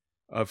more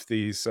of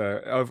these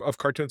of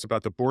cartoons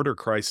about the border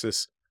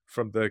crisis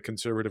from the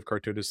conservative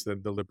cartoonists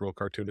than the liberal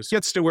cartoonists. It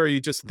gets to where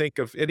you just think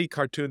of any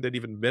cartoon that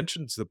even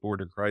mentions the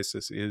border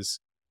crisis is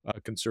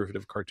a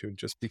conservative cartoon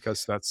just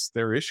because that's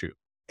their issue.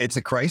 It's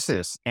a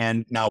crisis.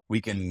 And now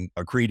we can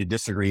agree to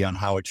disagree on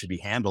how it should be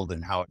handled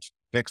and how it's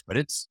fixed, but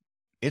it's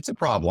a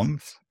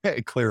problem,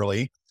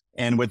 clearly.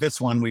 And with this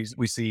one, we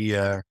see,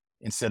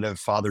 instead of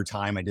Father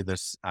Time, I did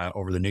this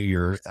over the New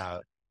Year,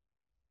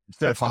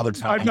 instead of Father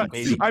Time.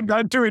 I'm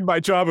not doing my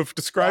job of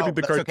describing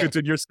the cartoons, okay.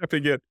 and you're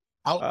stepping in.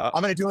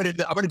 I'm going to do it.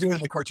 I'm going to do it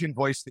in the cartoon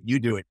voice that you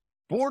do it.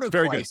 Border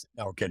Very crisis.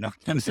 No, okay, no,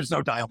 there's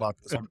no dialogue.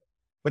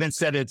 But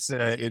instead, it's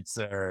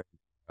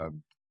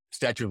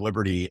Statue of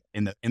Liberty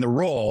in the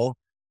role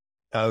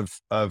of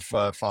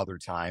Father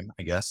Time,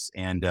 I guess,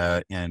 and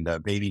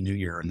Baby New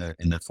Year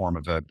in the form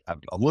of a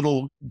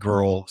little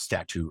girl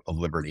Statue of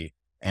Liberty.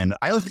 And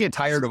I also get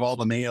tired of all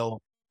the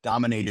male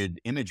dominated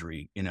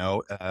imagery,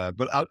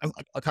 but I'll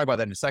talk about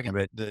that in a second.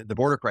 But the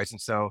border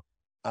crisis. So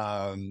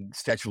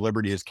Statue of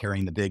Liberty is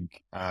carrying the big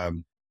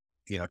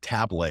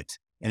tablet,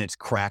 and it's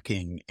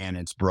cracking and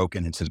it's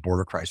broken. It says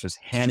border crisis,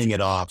 handing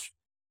it off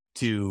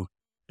to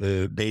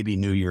the Baby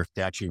New Year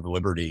Statue of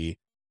Liberty.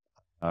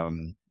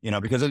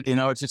 Because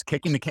it's just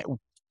kicking the can.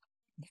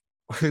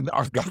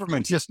 Our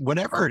government, just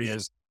whatever it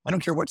is, I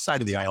don't care what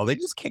side of the aisle, they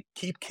just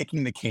keep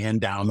kicking the can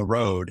down the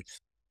road,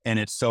 and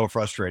it's so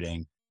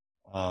frustrating.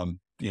 And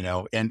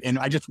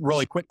I just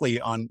really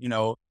quickly on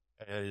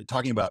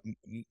talking about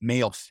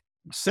male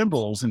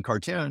symbols in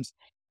cartoons,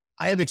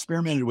 I have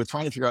experimented with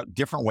trying to figure out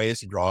different ways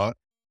to draw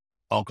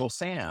Uncle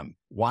Sam.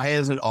 Why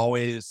is it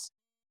always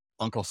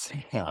Uncle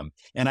Sam?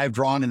 And I've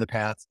drawn in the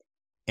past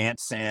Aunt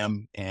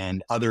Sam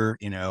and other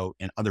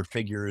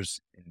figures.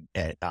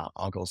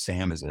 Uncle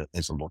Sam as a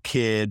little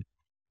kid.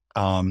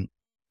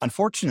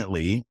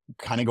 Unfortunately,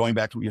 kind of going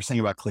back to what you're saying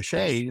about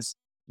cliches,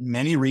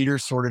 many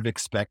readers sort of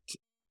expect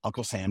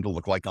Uncle Sam to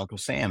look like Uncle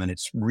Sam. And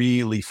it's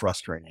really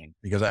frustrating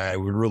because I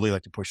would really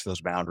like to push those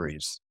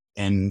boundaries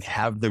and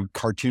have the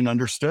cartoon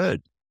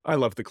understood. I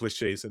love the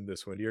cliches in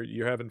this one.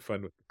 You're having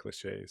fun with the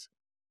cliches.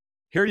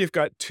 Here you've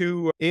got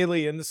two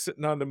aliens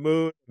sitting on the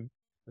moon.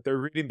 They're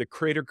reading the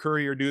Crater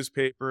Courier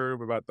newspaper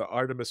about the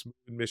Artemis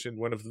moon mission.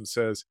 One of them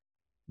says,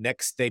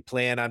 Next, they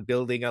plan on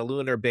building a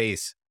lunar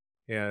base.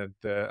 And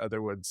the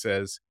other one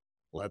says,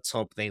 Let's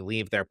hope they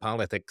leave their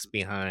politics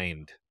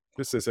behind.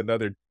 this is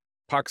another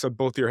Pox on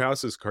Both Your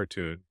Houses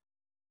cartoon.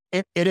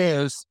 It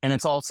is. And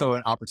it's also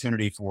an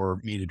opportunity for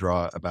me to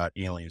draw about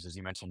aliens. As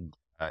you mentioned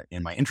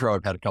in my intro,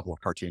 I've had a couple of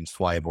cartoons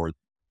fly aboard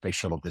Space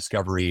Shuttle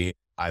Discovery.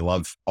 I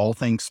love all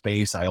things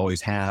space. I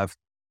always have.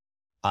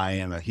 I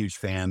am a huge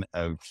fan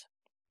of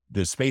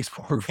the space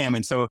program.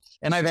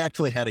 And I've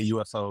actually had a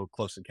UFO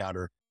close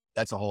encounter.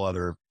 That's a whole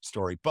other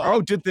story.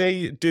 But did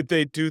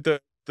they do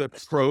the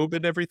probe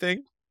and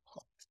everything?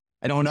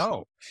 I don't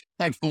know.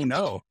 I don't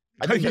know.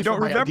 You don't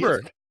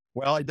remember?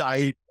 Well,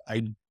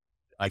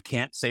 I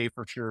can't say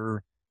for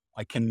sure.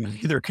 I can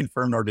neither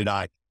confirm nor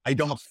deny. I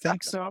don't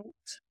think so,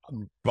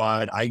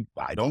 but I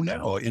don't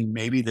know. And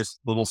maybe this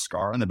little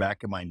scar on the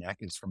back of my neck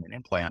is from an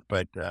implant.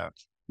 But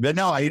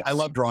no, I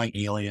love drawing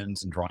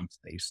aliens and drawing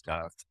space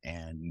stuff,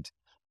 and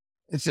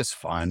it's just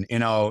fun.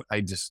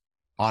 I just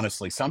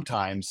honestly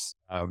sometimes,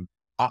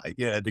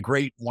 the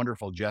great,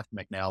 wonderful Jeff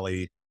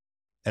McNally,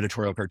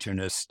 editorial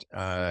cartoonist,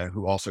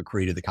 who also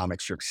created the comic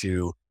strip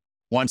shoe,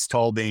 once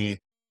told me,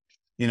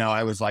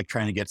 I was like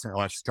trying to get some,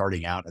 I was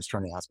starting out, I was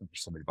trying to ask him for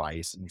some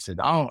advice. And he said,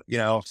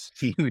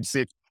 he would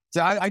say,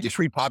 so I just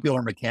read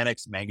Popular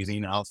Mechanics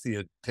magazine and I'll see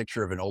a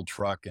picture of an old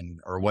truck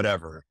or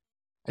whatever.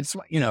 I just,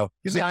 I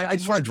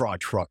just want to draw a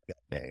truck that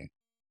day.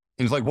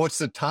 He was like, what's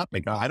the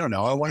topic? I don't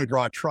know. I want to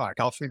draw a truck.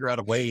 I'll figure out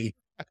a way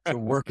to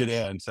work it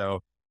in. So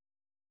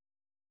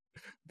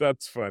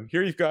that's fun.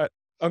 Here you've got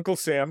Uncle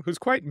Sam, who's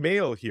quite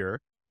male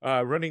here,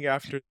 running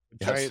after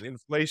the giant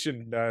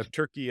inflation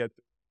turkey at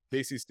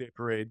Macy's Day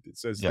Parade. It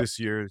says this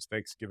year's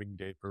Thanksgiving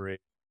Day Parade.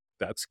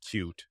 That's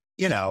cute.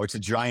 It's a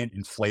giant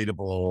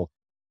inflatable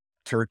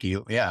turkey.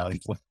 Yeah.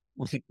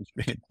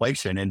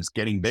 Inflation, and it's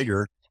getting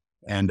bigger.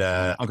 And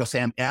Uncle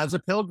Sam as a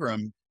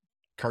pilgrim,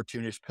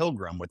 cartoonish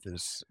pilgrim with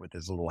his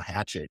little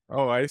hatchet.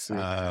 Oh, I see.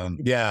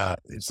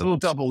 It's a little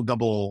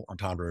double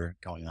entendre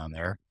going on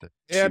there.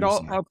 And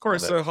of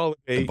course, the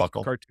holiday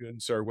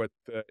cartoons are what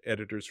the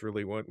editors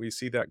really want. We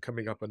see that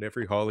coming up on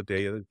every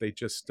holiday. They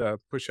just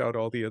push out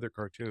all the other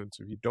cartoons.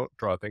 If you don't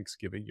draw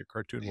Thanksgiving, your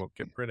cartoon won't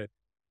get printed.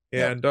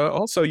 And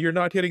also, you're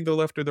not hitting the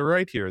left or the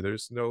right here.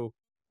 There's no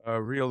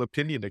real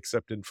opinion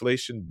except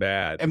inflation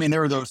bad. I mean,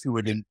 there are those who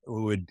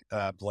would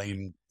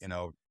blame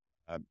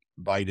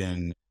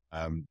Biden,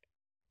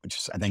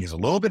 which I think is a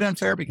little bit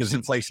unfair because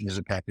inflation has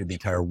impacted the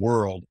entire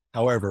world.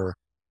 However,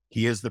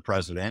 he is the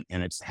president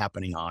and it's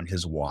happening on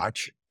his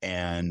watch.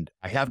 And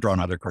I have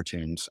drawn other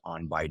cartoons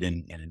on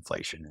Biden and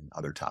inflation and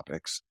other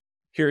topics.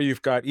 Here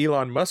you've got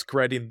Elon Musk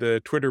riding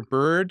the Twitter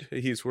bird.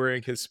 He's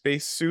wearing his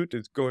space suit.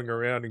 It's going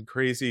around in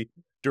crazy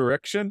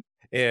direction.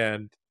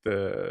 And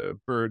the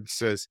bird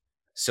says,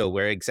 so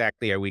where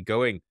exactly are we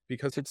going?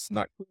 Because it's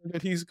not clear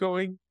that he's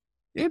going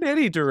in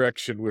any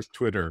direction with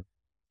Twitter.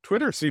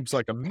 Twitter seems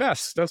like a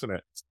mess, doesn't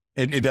it?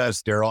 It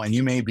does, Daryl. And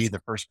you may be the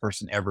first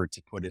person ever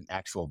to put an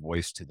actual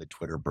voice to the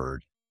Twitter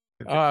bird.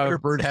 If the Twitter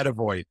bird had a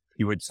voice,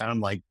 he would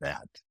sound like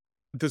that.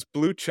 This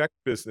blue check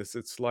business,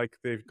 it's like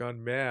they've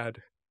gone mad.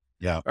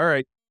 Yeah. All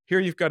right. Here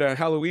you've got a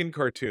Halloween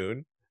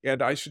cartoon.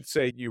 And I should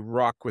say you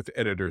rock with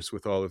editors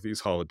with all of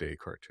these holiday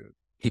cartoons.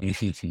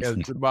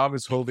 And the mom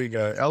is holding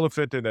an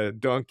elephant and a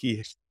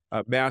donkey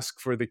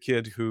mask for the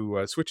kid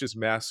who switches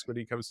masks when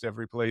he comes to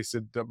every place.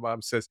 And the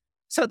mom says,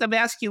 so the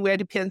mask you wear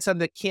depends on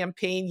the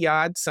campaign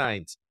yard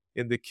signs.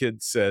 And the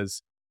kid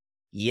says,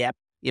 yep.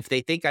 If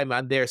they think I'm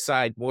on their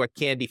side, more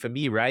candy for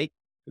me, right?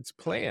 It's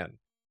planned.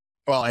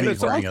 Well, and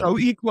it's also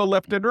equal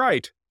left and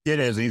right. It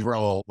is. He's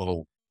wearing a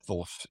little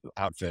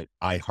outfit.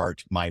 I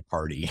heart my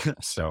party.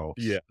 So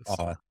yes.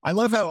 I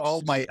love how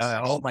all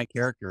my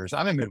characters,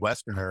 I'm a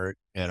Midwesterner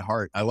at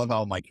heart. I love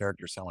how my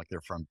characters sound like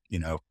they're from,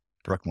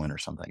 Brooklyn or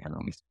something. I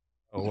don't know.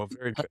 Oh, well,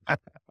 very good.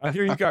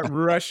 Here you got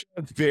Russia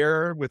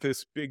bear with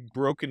his big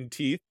broken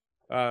teeth.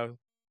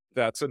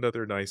 That's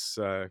another nice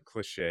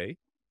cliche.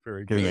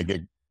 Very good. Giving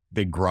a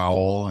big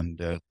growl and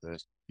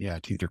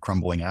teeth are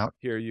crumbling out.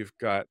 Here you've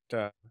got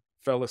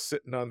fella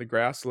sitting on the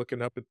grass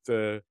looking up at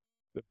the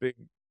big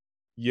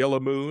yellow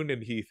moon,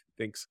 and he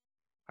thinks,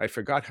 I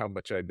forgot how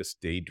much I miss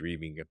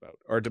daydreaming about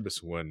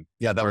Artemis 1.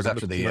 Yeah, that was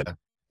after the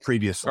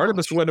previous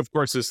Artemis 1, of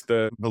course, is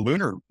the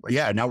lunar.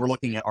 Yeah, now we're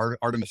looking at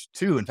Artemis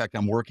 2. In fact,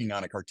 I'm working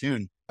on a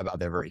cartoon about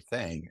that very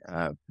thing.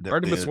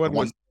 Artemis 1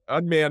 was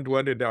unmanned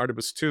one, and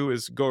Artemis 2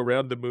 is go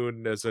around the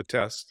moon as a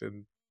test.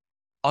 And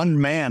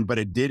unmanned, but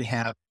it did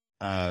have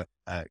a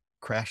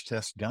crash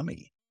test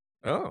dummy.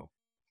 Oh.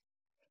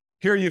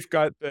 Here you've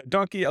got the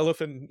donkey,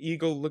 elephant, and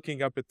eagle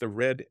looking up at the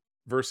red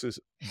versus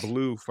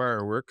blue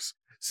fireworks,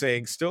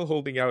 saying, still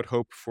holding out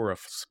hope for a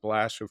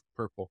splash of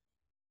purple.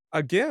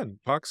 Again,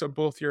 Pox on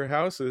Both Your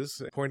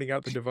Houses, pointing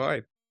out the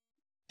divide.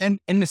 And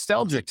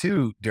nostalgic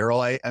too,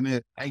 Daryl.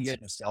 I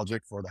get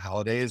nostalgic for the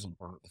holidays and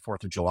for the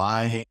 4th of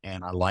July.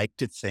 And I like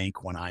to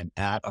think when I'm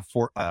at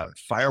a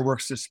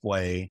fireworks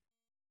display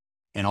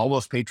and all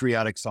those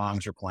patriotic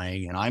songs are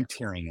playing and I'm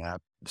tearing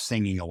up,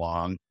 singing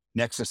along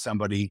next to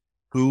somebody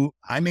who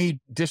I may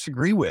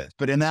disagree with,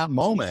 but in that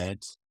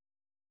moment,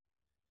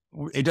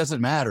 it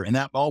doesn't matter. In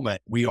that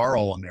moment, we are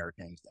all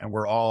Americans and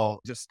we're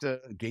all just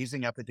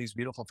gazing up at these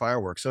beautiful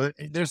fireworks. So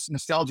there's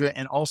nostalgia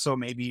and also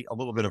maybe a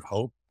little bit of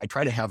hope. I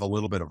try to have a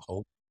little bit of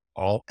hope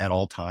at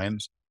all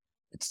times.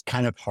 It's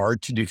kind of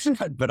hard to do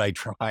that, but I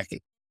try.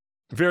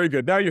 Very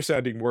good. Now you're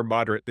sounding more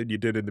moderate than you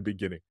did in the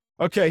beginning.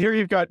 Okay, here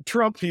you've got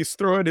Trump. He's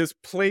throwing his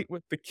plate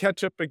with the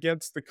ketchup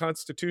against the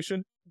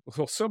Constitution.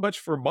 Well, so much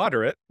for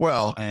moderate.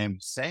 Well, I'm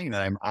saying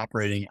that I'm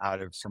operating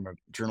from a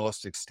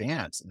journalistic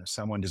stance. And if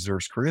someone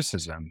deserves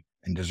criticism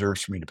and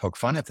deserves for me to poke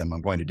fun at them,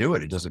 I'm going to do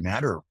it. It doesn't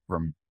matter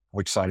from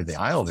which side of the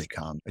aisle they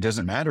come. It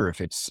doesn't matter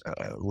if it's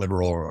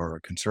liberal or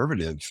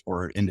conservative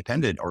or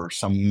independent or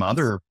some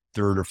other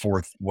third or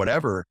fourth,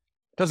 whatever.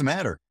 It doesn't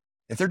matter.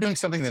 If they're doing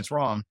something that's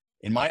wrong,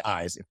 in my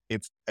eyes,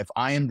 if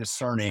I am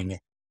discerning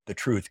the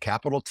truth,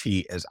 capital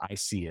T, as I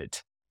see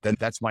it, then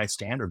that's my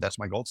standard. That's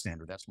my gold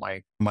standard. That's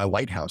my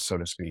lighthouse, so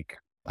to speak.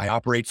 I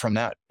operate from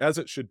that. As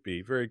it should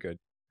be. Very good.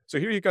 So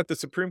here you got the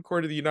Supreme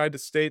Court of the United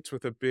States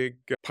with a big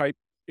pipe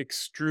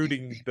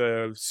extruding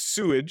the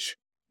sewage,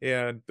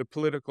 and the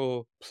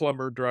political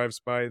plumber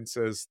drives by and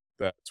says,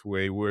 "That's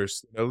way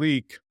worse than a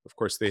leak." Of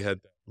course, they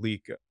had that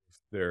leak of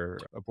their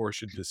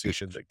abortion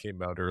decision that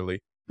came out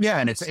early. Yeah,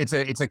 and it's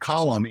a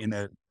column in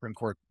the Supreme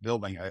Court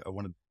building,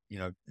 one of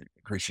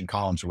Christian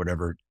columns or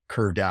whatever,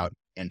 curved out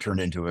and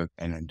turned into a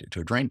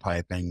drain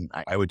pipe. And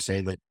I would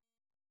say that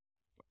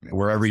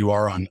wherever you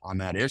are on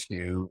that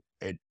issue,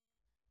 it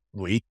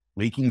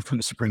leaking from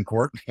the Supreme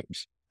Court,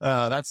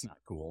 that's not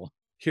cool.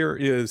 Here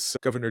is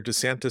Governor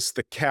DeSantis,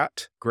 the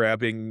cat,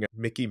 grabbing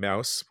Mickey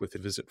Mouse with a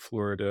Visit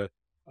Florida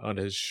on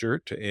his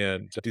shirt.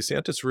 And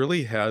DeSantis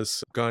really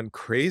has gone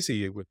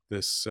crazy with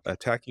this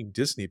attacking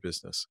Disney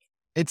business.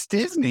 It's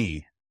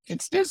Disney.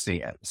 It's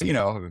Disney. It's,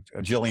 $1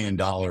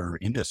 billion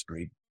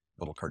industry,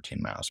 little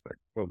cartoon mouse. But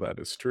well, that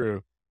is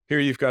true. Here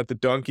you've got the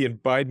donkey and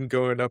Biden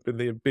going up in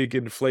the big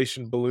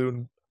inflation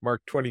balloon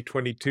marked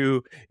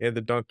 2022. And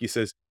the donkey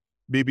says,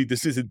 maybe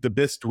this isn't the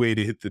best way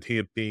to hit the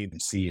campaign.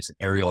 And see, it's an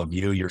aerial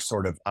view. You're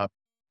sort of up,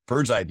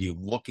 bird's eye view,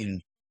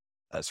 looking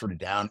sort of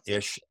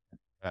down-ish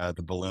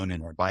the balloon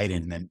and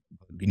Biden. And then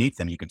beneath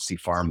them, you can see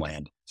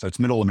farmland. So it's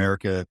middle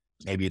America.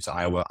 Maybe it's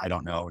Iowa. I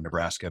don't know,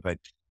 Nebraska. But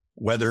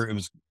whether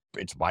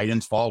it's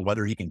Biden's fault,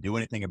 whether he can do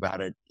anything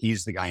about it,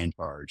 he's the guy in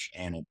charge.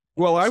 And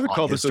well, I would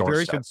call this a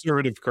very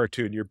conservative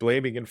cartoon. You're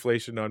blaming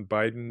inflation on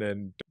Biden,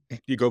 and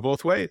you go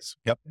both ways.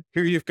 Yep.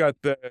 Here you've got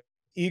the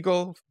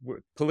eagle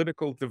with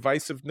political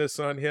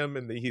divisiveness on him,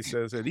 and he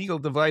says, "An eagle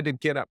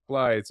divided cannot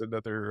fly." It's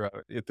another.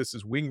 This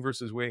is wing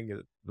versus wing,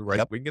 the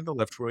right wing and the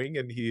left wing,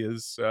 and he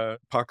is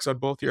pox on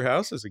both your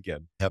houses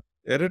again. Yep.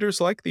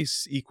 Editors like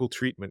these equal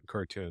treatment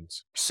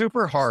cartoons.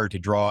 Super hard to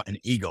draw an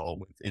eagle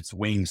with its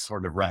wings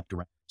sort of wrapped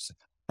around.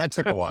 That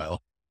took a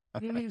while.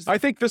 I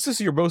think this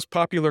is your most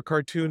popular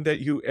cartoon that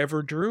you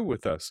ever drew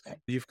with us.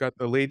 You've got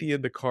the lady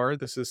in the car.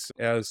 This is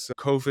as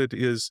COVID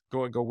is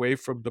going away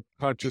from the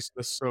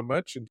consciousness so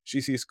much, and she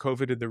sees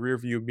COVID in the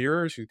rearview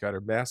mirror. She's got her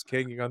mask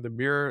hanging on the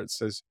mirror. It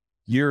says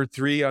year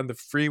 3 on the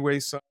freeway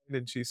sign,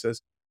 and she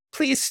says,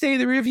 "Please stay in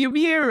the rearview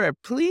mirror.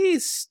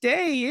 Please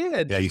stay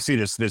in." Yeah, you see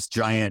this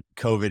giant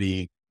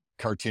COVID-y,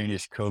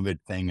 cartoonish COVID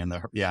thing in the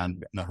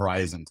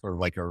horizon, sort of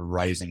like a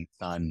rising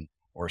sun.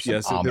 Or some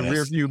yes, in the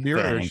rearview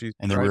mirror. She's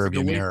in the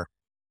rearview mirror.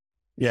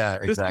 Yeah,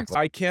 exactly.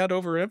 I can't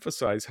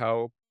overemphasize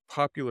how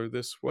popular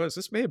this was.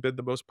 This may have been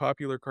the most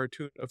popular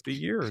cartoon of the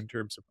year in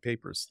terms of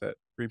papers that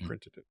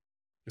reprinted it.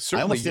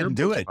 I almost didn't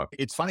do it.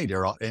 It's funny,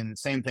 Daryl. And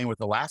same thing with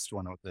the last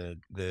one with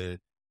the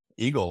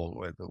eagle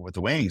with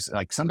the wings.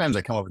 Like sometimes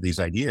I come up with these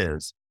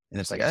ideas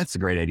and it's like, that's a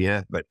great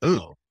idea, but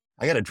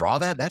I got to draw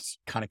that. That's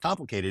kind of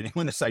complicated. And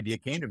when this idea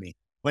came to me,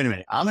 wait a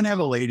minute, I'm going to have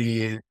a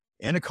lady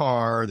in a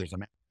car. There's a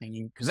man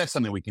hanging, because that's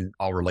something we can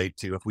all relate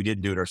to. If we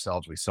didn't do it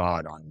ourselves, we saw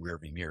it on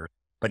rearview mirror.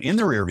 But in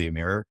the rearview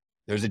mirror,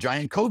 there's a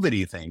giant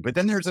COVID-y thing. But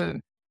then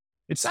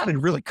it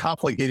sounded really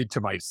complicated to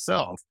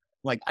myself.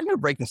 Like, I'm going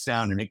to break this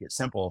down and make it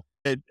simple.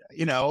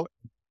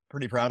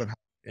 Pretty proud of how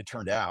it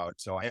turned out.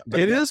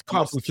 It is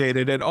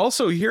complicated. And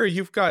also here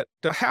you've got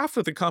half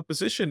of the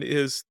composition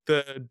is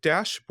the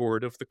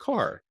dashboard of the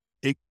car.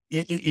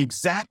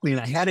 Exactly.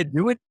 And I had to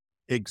do it.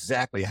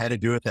 Exactly. I had to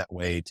do it that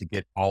way to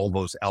get all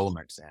those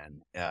elements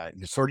in.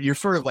 You're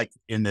sort of like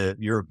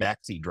you're a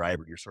backseat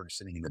driver. You're sort of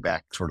sitting in the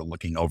back, sort of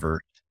looking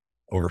over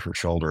her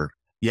shoulder.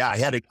 Yeah, I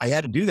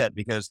had to do that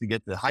because to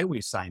get the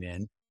highway sign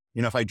in,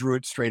 if I drew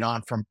it straight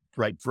on from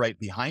right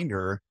behind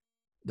her,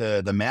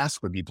 the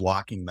mask would be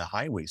blocking the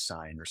highway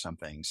sign or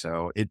something.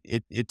 So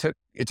it took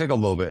a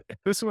little bit.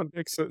 This one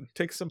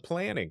takes some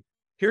planning.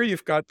 Here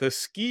you've got the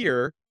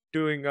skier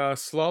doing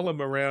slalom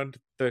around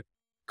the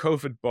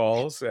COVID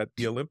balls at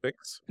the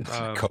Olympics.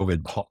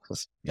 COVID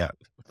balls. Yeah.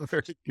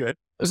 Very good.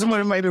 This is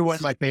maybe one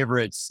of my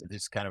favorites,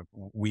 this kind of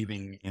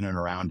weaving in and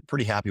around.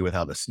 Pretty happy with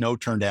how the snow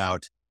turned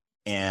out.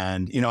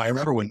 And, I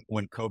remember when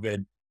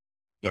COVID,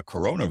 the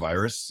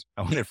coronavirus,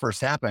 when it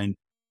first happened,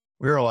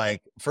 we were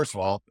like, first of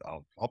all, I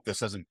hope this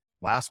doesn't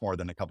last more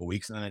than a couple of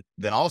weeks. And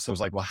then also it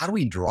was like, well, how do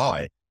we draw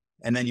it?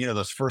 And then,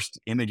 those first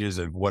images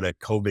of what a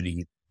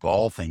COVID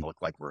ball thing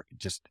looked like were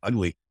just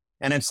ugly.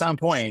 And at some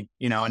point,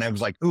 and I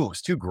was like, ooh,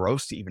 it's too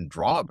gross to even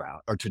draw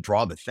about or to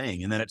draw the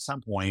thing. And then at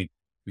some point,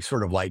 we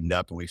sort of lightened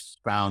up and we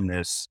found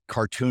this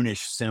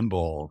cartoonish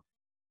symbol.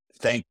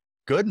 Thank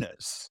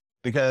goodness,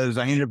 because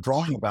I ended up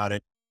drawing about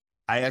it.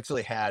 I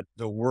actually had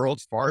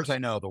as far as I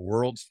know, the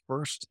world's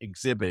first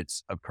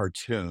exhibits of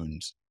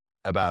cartoons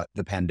about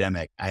the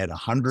pandemic. I had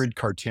 100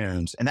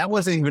 cartoons, and that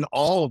wasn't even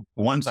all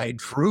ones I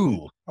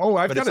drew. Oh,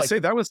 I've But got it's to like, say,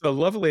 that was a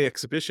lovely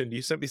exhibition.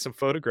 You sent me some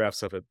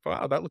photographs of it.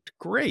 Wow, that looked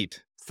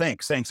great.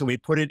 thanks. So we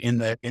put it in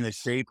the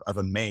shape of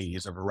a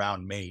maze, of a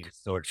round maze.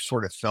 So it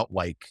sort of felt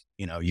like,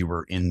 you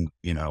were in,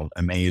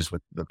 a maze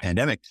with the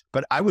pandemic.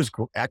 But I was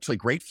actually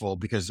grateful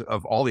because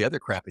of all the other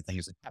crappy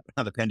things that happened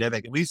on the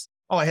pandemic. At least,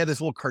 I had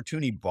this little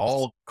cartoony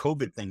ball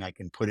COVID thing I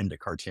can put into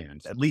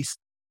cartoons. At least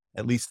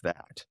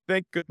that.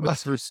 Thank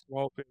goodness for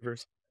small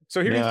favors.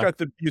 So here you've Yeah. got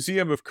the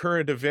Museum of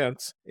Current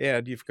Events,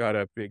 and you've got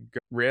a big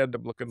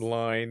random looking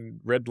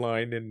red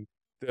line, and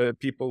the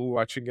people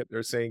watching it,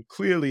 they're saying,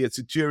 clearly it's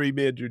a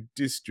gerrymandered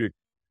district.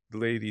 The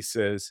lady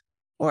says,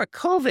 Or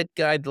COVID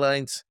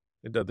guidelines.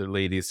 another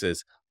lady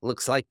says,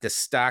 Looks like the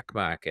stock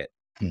market.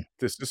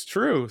 this is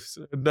true.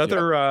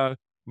 Another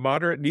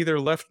moderate, neither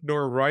left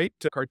nor right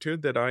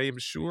cartoon that I am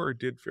sure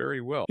did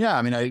very well. Yeah.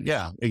 I mean,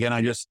 again,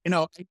 I just,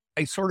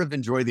 I sort of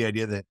enjoy the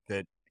idea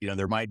that,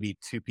 there might be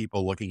two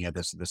people looking at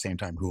this at the same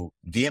time who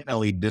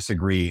vehemently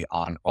disagree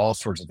on all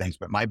sorts of things,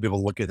 but might be able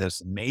to look at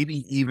this, and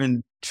maybe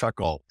even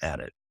chuckle at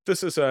it.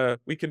 This is a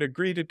we can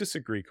agree to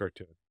disagree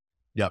cartoon.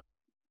 Yep.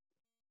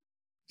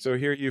 So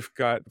here you've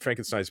got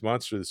Frankenstein's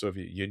monster, the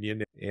Soviet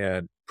Union,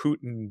 and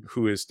Putin,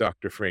 who is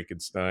Dr.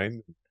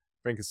 Frankenstein.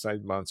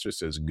 Frankenstein's monster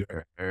says,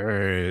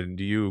 and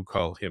you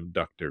call him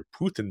Dr.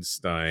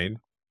 Putinstein.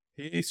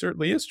 He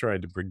certainly is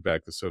trying to bring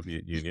back the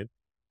Soviet Union.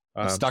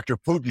 It's Dr.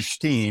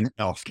 Putinstein.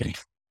 No, I'm kidding.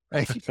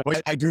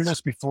 I drew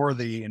this before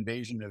the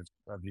invasion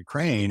of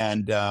Ukraine,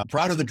 and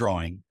proud of the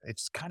drawing.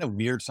 It's kind of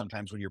weird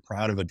sometimes when you're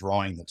proud of a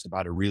drawing that's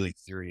about a really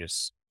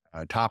serious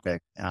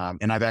topic.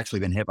 And I've actually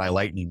been hit by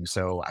lightning,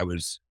 so I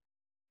was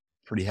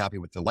pretty happy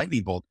with the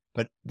lightning bolt.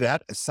 But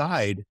that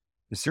aside,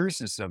 the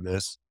seriousness of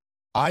this,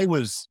 I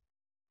was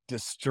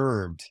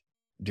disturbed,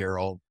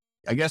 Daryl.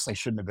 I guess I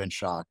shouldn't have been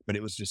shocked, but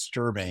it was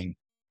disturbing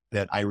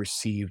that I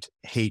received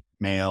hate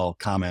mail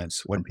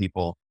comments when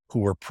people who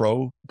were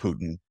pro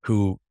Putin,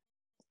 who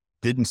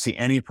didn't see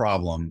any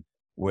problem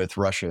with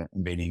Russia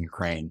invading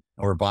Ukraine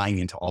or buying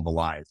into all the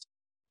lies.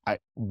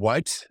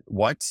 What?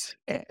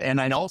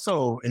 And I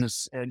also,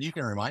 and you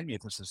can remind me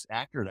if this is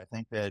accurate, I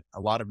think that a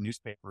lot of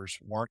newspapers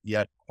weren't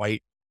yet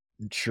quite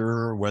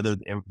sure whether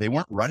they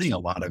weren't running a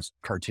lot of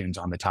cartoons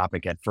on the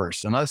topic at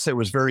first, unless it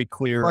was very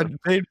clear.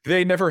 But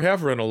they never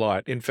have run a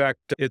lot. In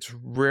fact, it's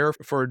rare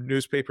for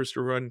newspapers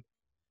to run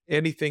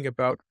anything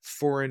about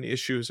foreign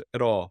issues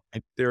at all.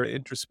 They're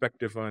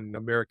introspective on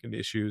American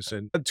issues,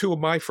 and to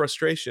my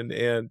frustration,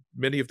 and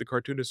many of the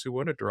cartoonists who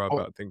want to draw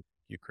about things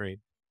Ukraine.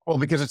 Well,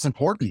 because it's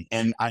important,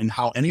 and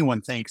how anyone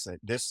thinks that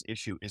this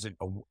issue isn't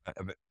of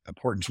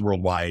importance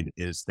worldwide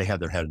is they have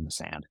their head in the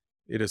sand.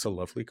 It is a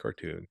lovely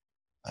cartoon.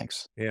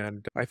 Thanks.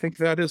 And I think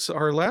that is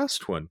our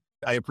last one.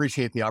 I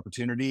appreciate the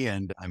opportunity,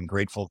 and I'm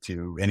grateful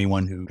to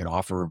anyone who can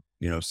offer,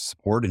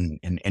 support in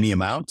any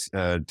amount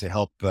to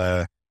help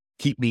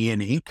keep me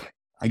in ink,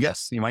 I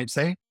guess you might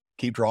say.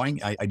 Keep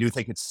drawing. I do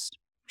think it's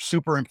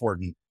super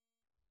important.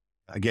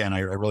 Again, I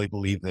really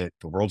believe that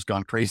the world's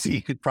gone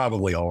crazy. It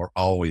probably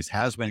always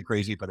has been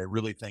crazy, but I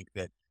really think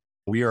that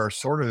we are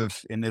sort of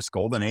in this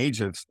golden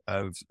age of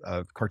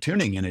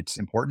cartooning, and it's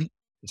important.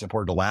 It's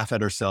important to laugh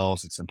at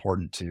ourselves. It's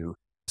important to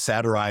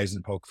satirize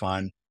and poke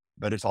fun,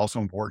 but it's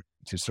also important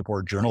to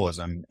support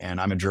journalism.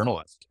 And I'm a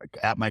journalist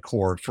at my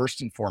core.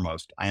 First and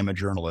foremost, I am a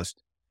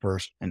journalist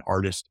first, an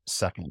artist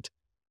second.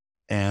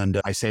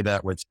 And I say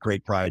that with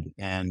great pride.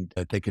 And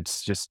I think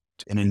it's just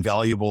an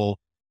invaluable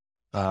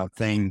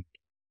thing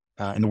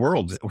in the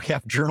world. We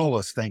have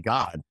journalists, thank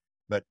God,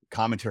 but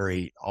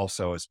commentary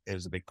also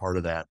is a big part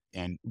of that.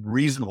 And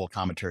reasonable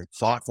commentary,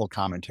 thoughtful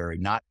commentary,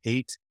 not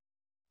hate,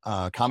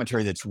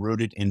 commentary that's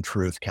rooted in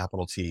truth,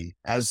 capital T,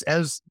 as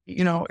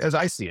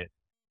I see it.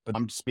 But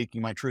I'm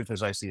speaking my truth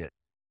as I see it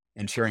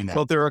and sharing that.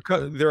 Well, there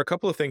are a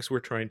couple of things we're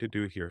trying to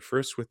do here.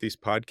 First, with these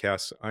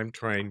podcasts, I'm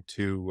trying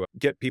to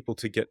get people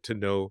to get to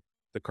know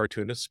the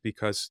cartoonists,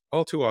 because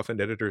all too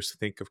often editors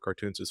think of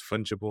cartoons as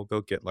fungible.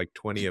 They'll get like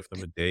 20 of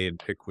them a day and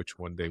pick which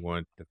one they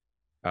want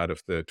out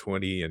of the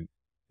 20. And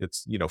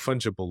it's,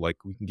 fungible,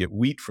 like we can get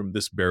wheat from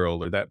this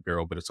barrel or that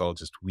barrel, but it's all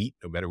just wheat,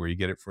 no matter where you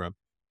get it from.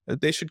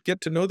 They should get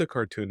to know the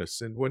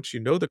cartoonists. And once you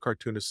know the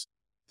cartoonists,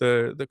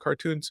 the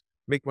cartoons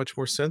make much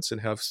more sense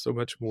and have so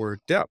much more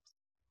depth.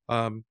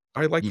 I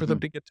like for them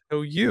to get to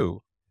know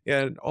you.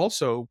 And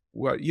also,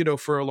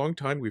 for a long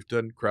time, we've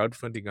done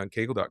crowdfunding on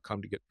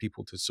Cagle.com to get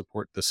people to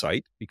support the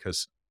site,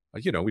 because,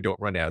 we don't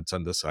run ads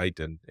on the site,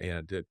 and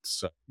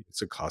it's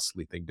a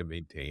costly thing to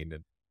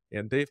maintain.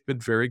 And they've been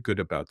very good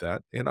about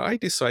that. And I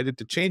decided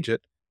to change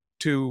it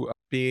to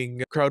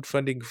being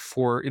crowdfunding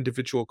for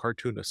individual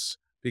cartoonists,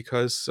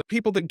 because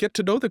people that get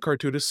to know the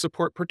cartoonists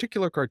support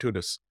particular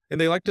cartoonists,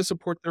 and they like to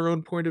support their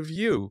own point of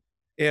view.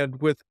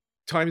 And with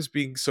times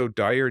being so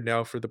dire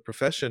now for the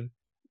profession,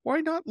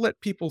 why not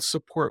let people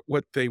support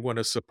what they want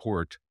to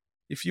support?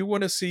 If you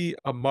want to see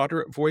a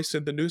moderate voice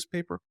in the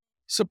newspaper,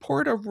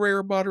 support a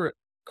rare moderate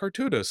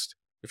cartoonist.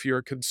 If you're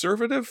a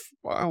conservative,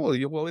 well,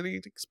 we'll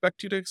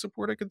expect you to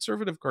support a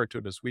conservative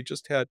cartoonist. We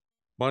just had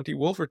Monty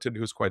Wolverton,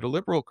 who's quite a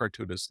liberal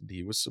cartoonist, and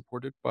he was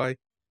supported by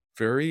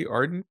very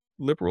ardent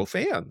liberal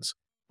fans.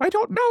 I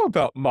don't know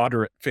about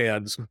moderate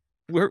fans.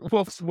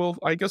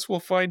 I guess we'll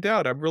find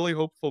out. I'm really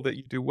hopeful that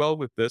you do well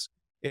with this,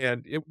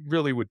 and it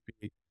really would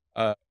be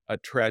a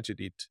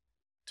tragedy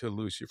to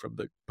lose you from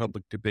the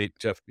public debate,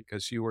 Jeff,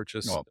 because you are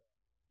Well,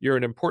 you're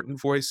an important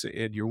voice,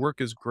 and your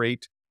work is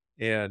great,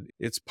 and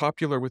it's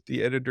popular with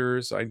the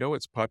editors. I know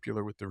it's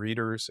popular with the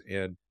readers,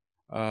 and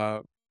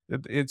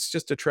it's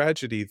just a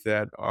tragedy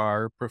that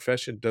our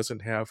profession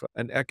doesn't have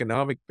an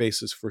economic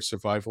basis for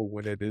survival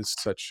when it is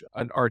such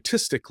an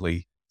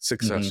artistically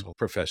successful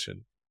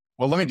profession.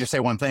 well, let me just say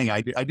one thing.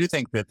 I do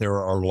think that there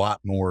are a lot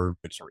more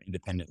sort of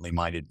independently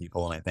minded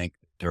people, and I think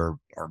there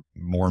are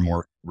more and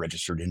more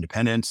registered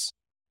independents.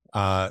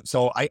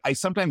 So I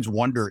sometimes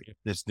wonder if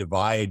this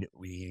divide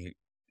we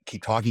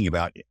keep talking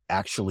about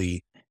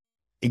actually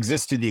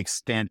exists to the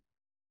extent,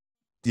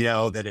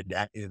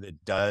 that it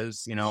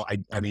does.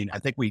 I mean, I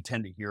think we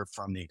tend to hear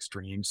from the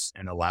extremes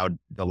and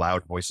the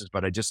loud voices,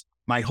 but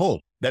my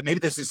hope that maybe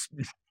this is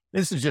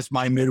just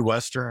my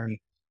Midwestern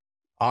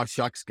aw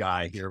shucks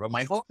guy here, but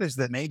my hope is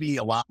that maybe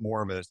a lot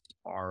more of us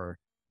are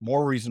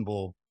more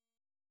reasonable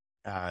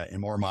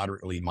and more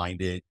moderately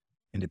minded,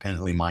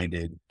 independently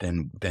minded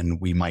than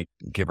we might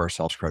give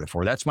ourselves credit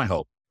for. That's my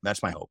hope.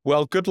 That's my hope.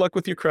 Well, good luck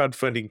with your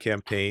crowdfunding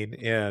campaign.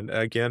 And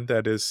again,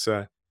 that is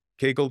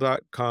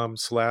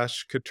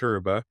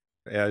Cagle.com/Koterba,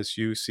 as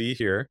you see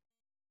here.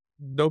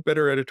 No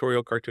better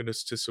editorial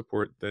cartoonist to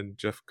support than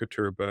Jeff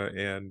Koterba,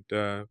 and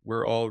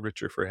we're all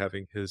richer for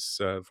having his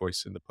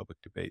voice in the public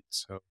debate.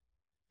 So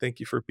thank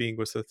you for being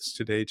with us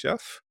today,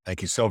 Jeff.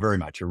 Thank you so very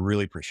much. I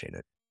really appreciate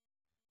it.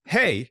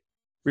 Hey,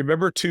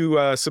 remember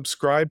to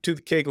subscribe to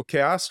the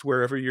CagleCast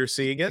wherever you're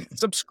seeing it.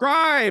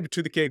 Subscribe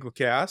to the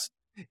CagleCast.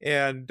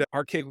 And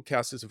our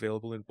CagleCast is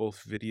available in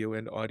both video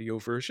and audio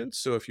versions.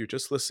 So if you're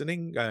just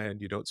listening and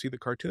you don't see the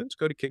cartoons,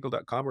 go to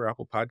Cagle.com or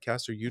Apple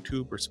Podcasts or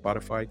YouTube or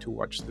Spotify to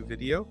watch the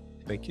video.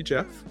 Thank you,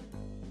 Jeff.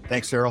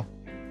 Thanks, Cyril.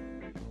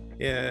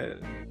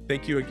 And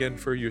thank you again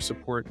for your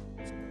support,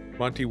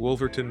 Monty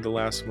Wolverton, the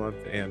last month,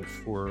 and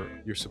for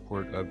your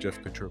support of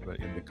Jeff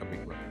Koterba in the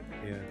coming month.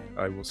 And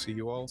I will see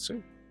you all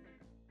soon.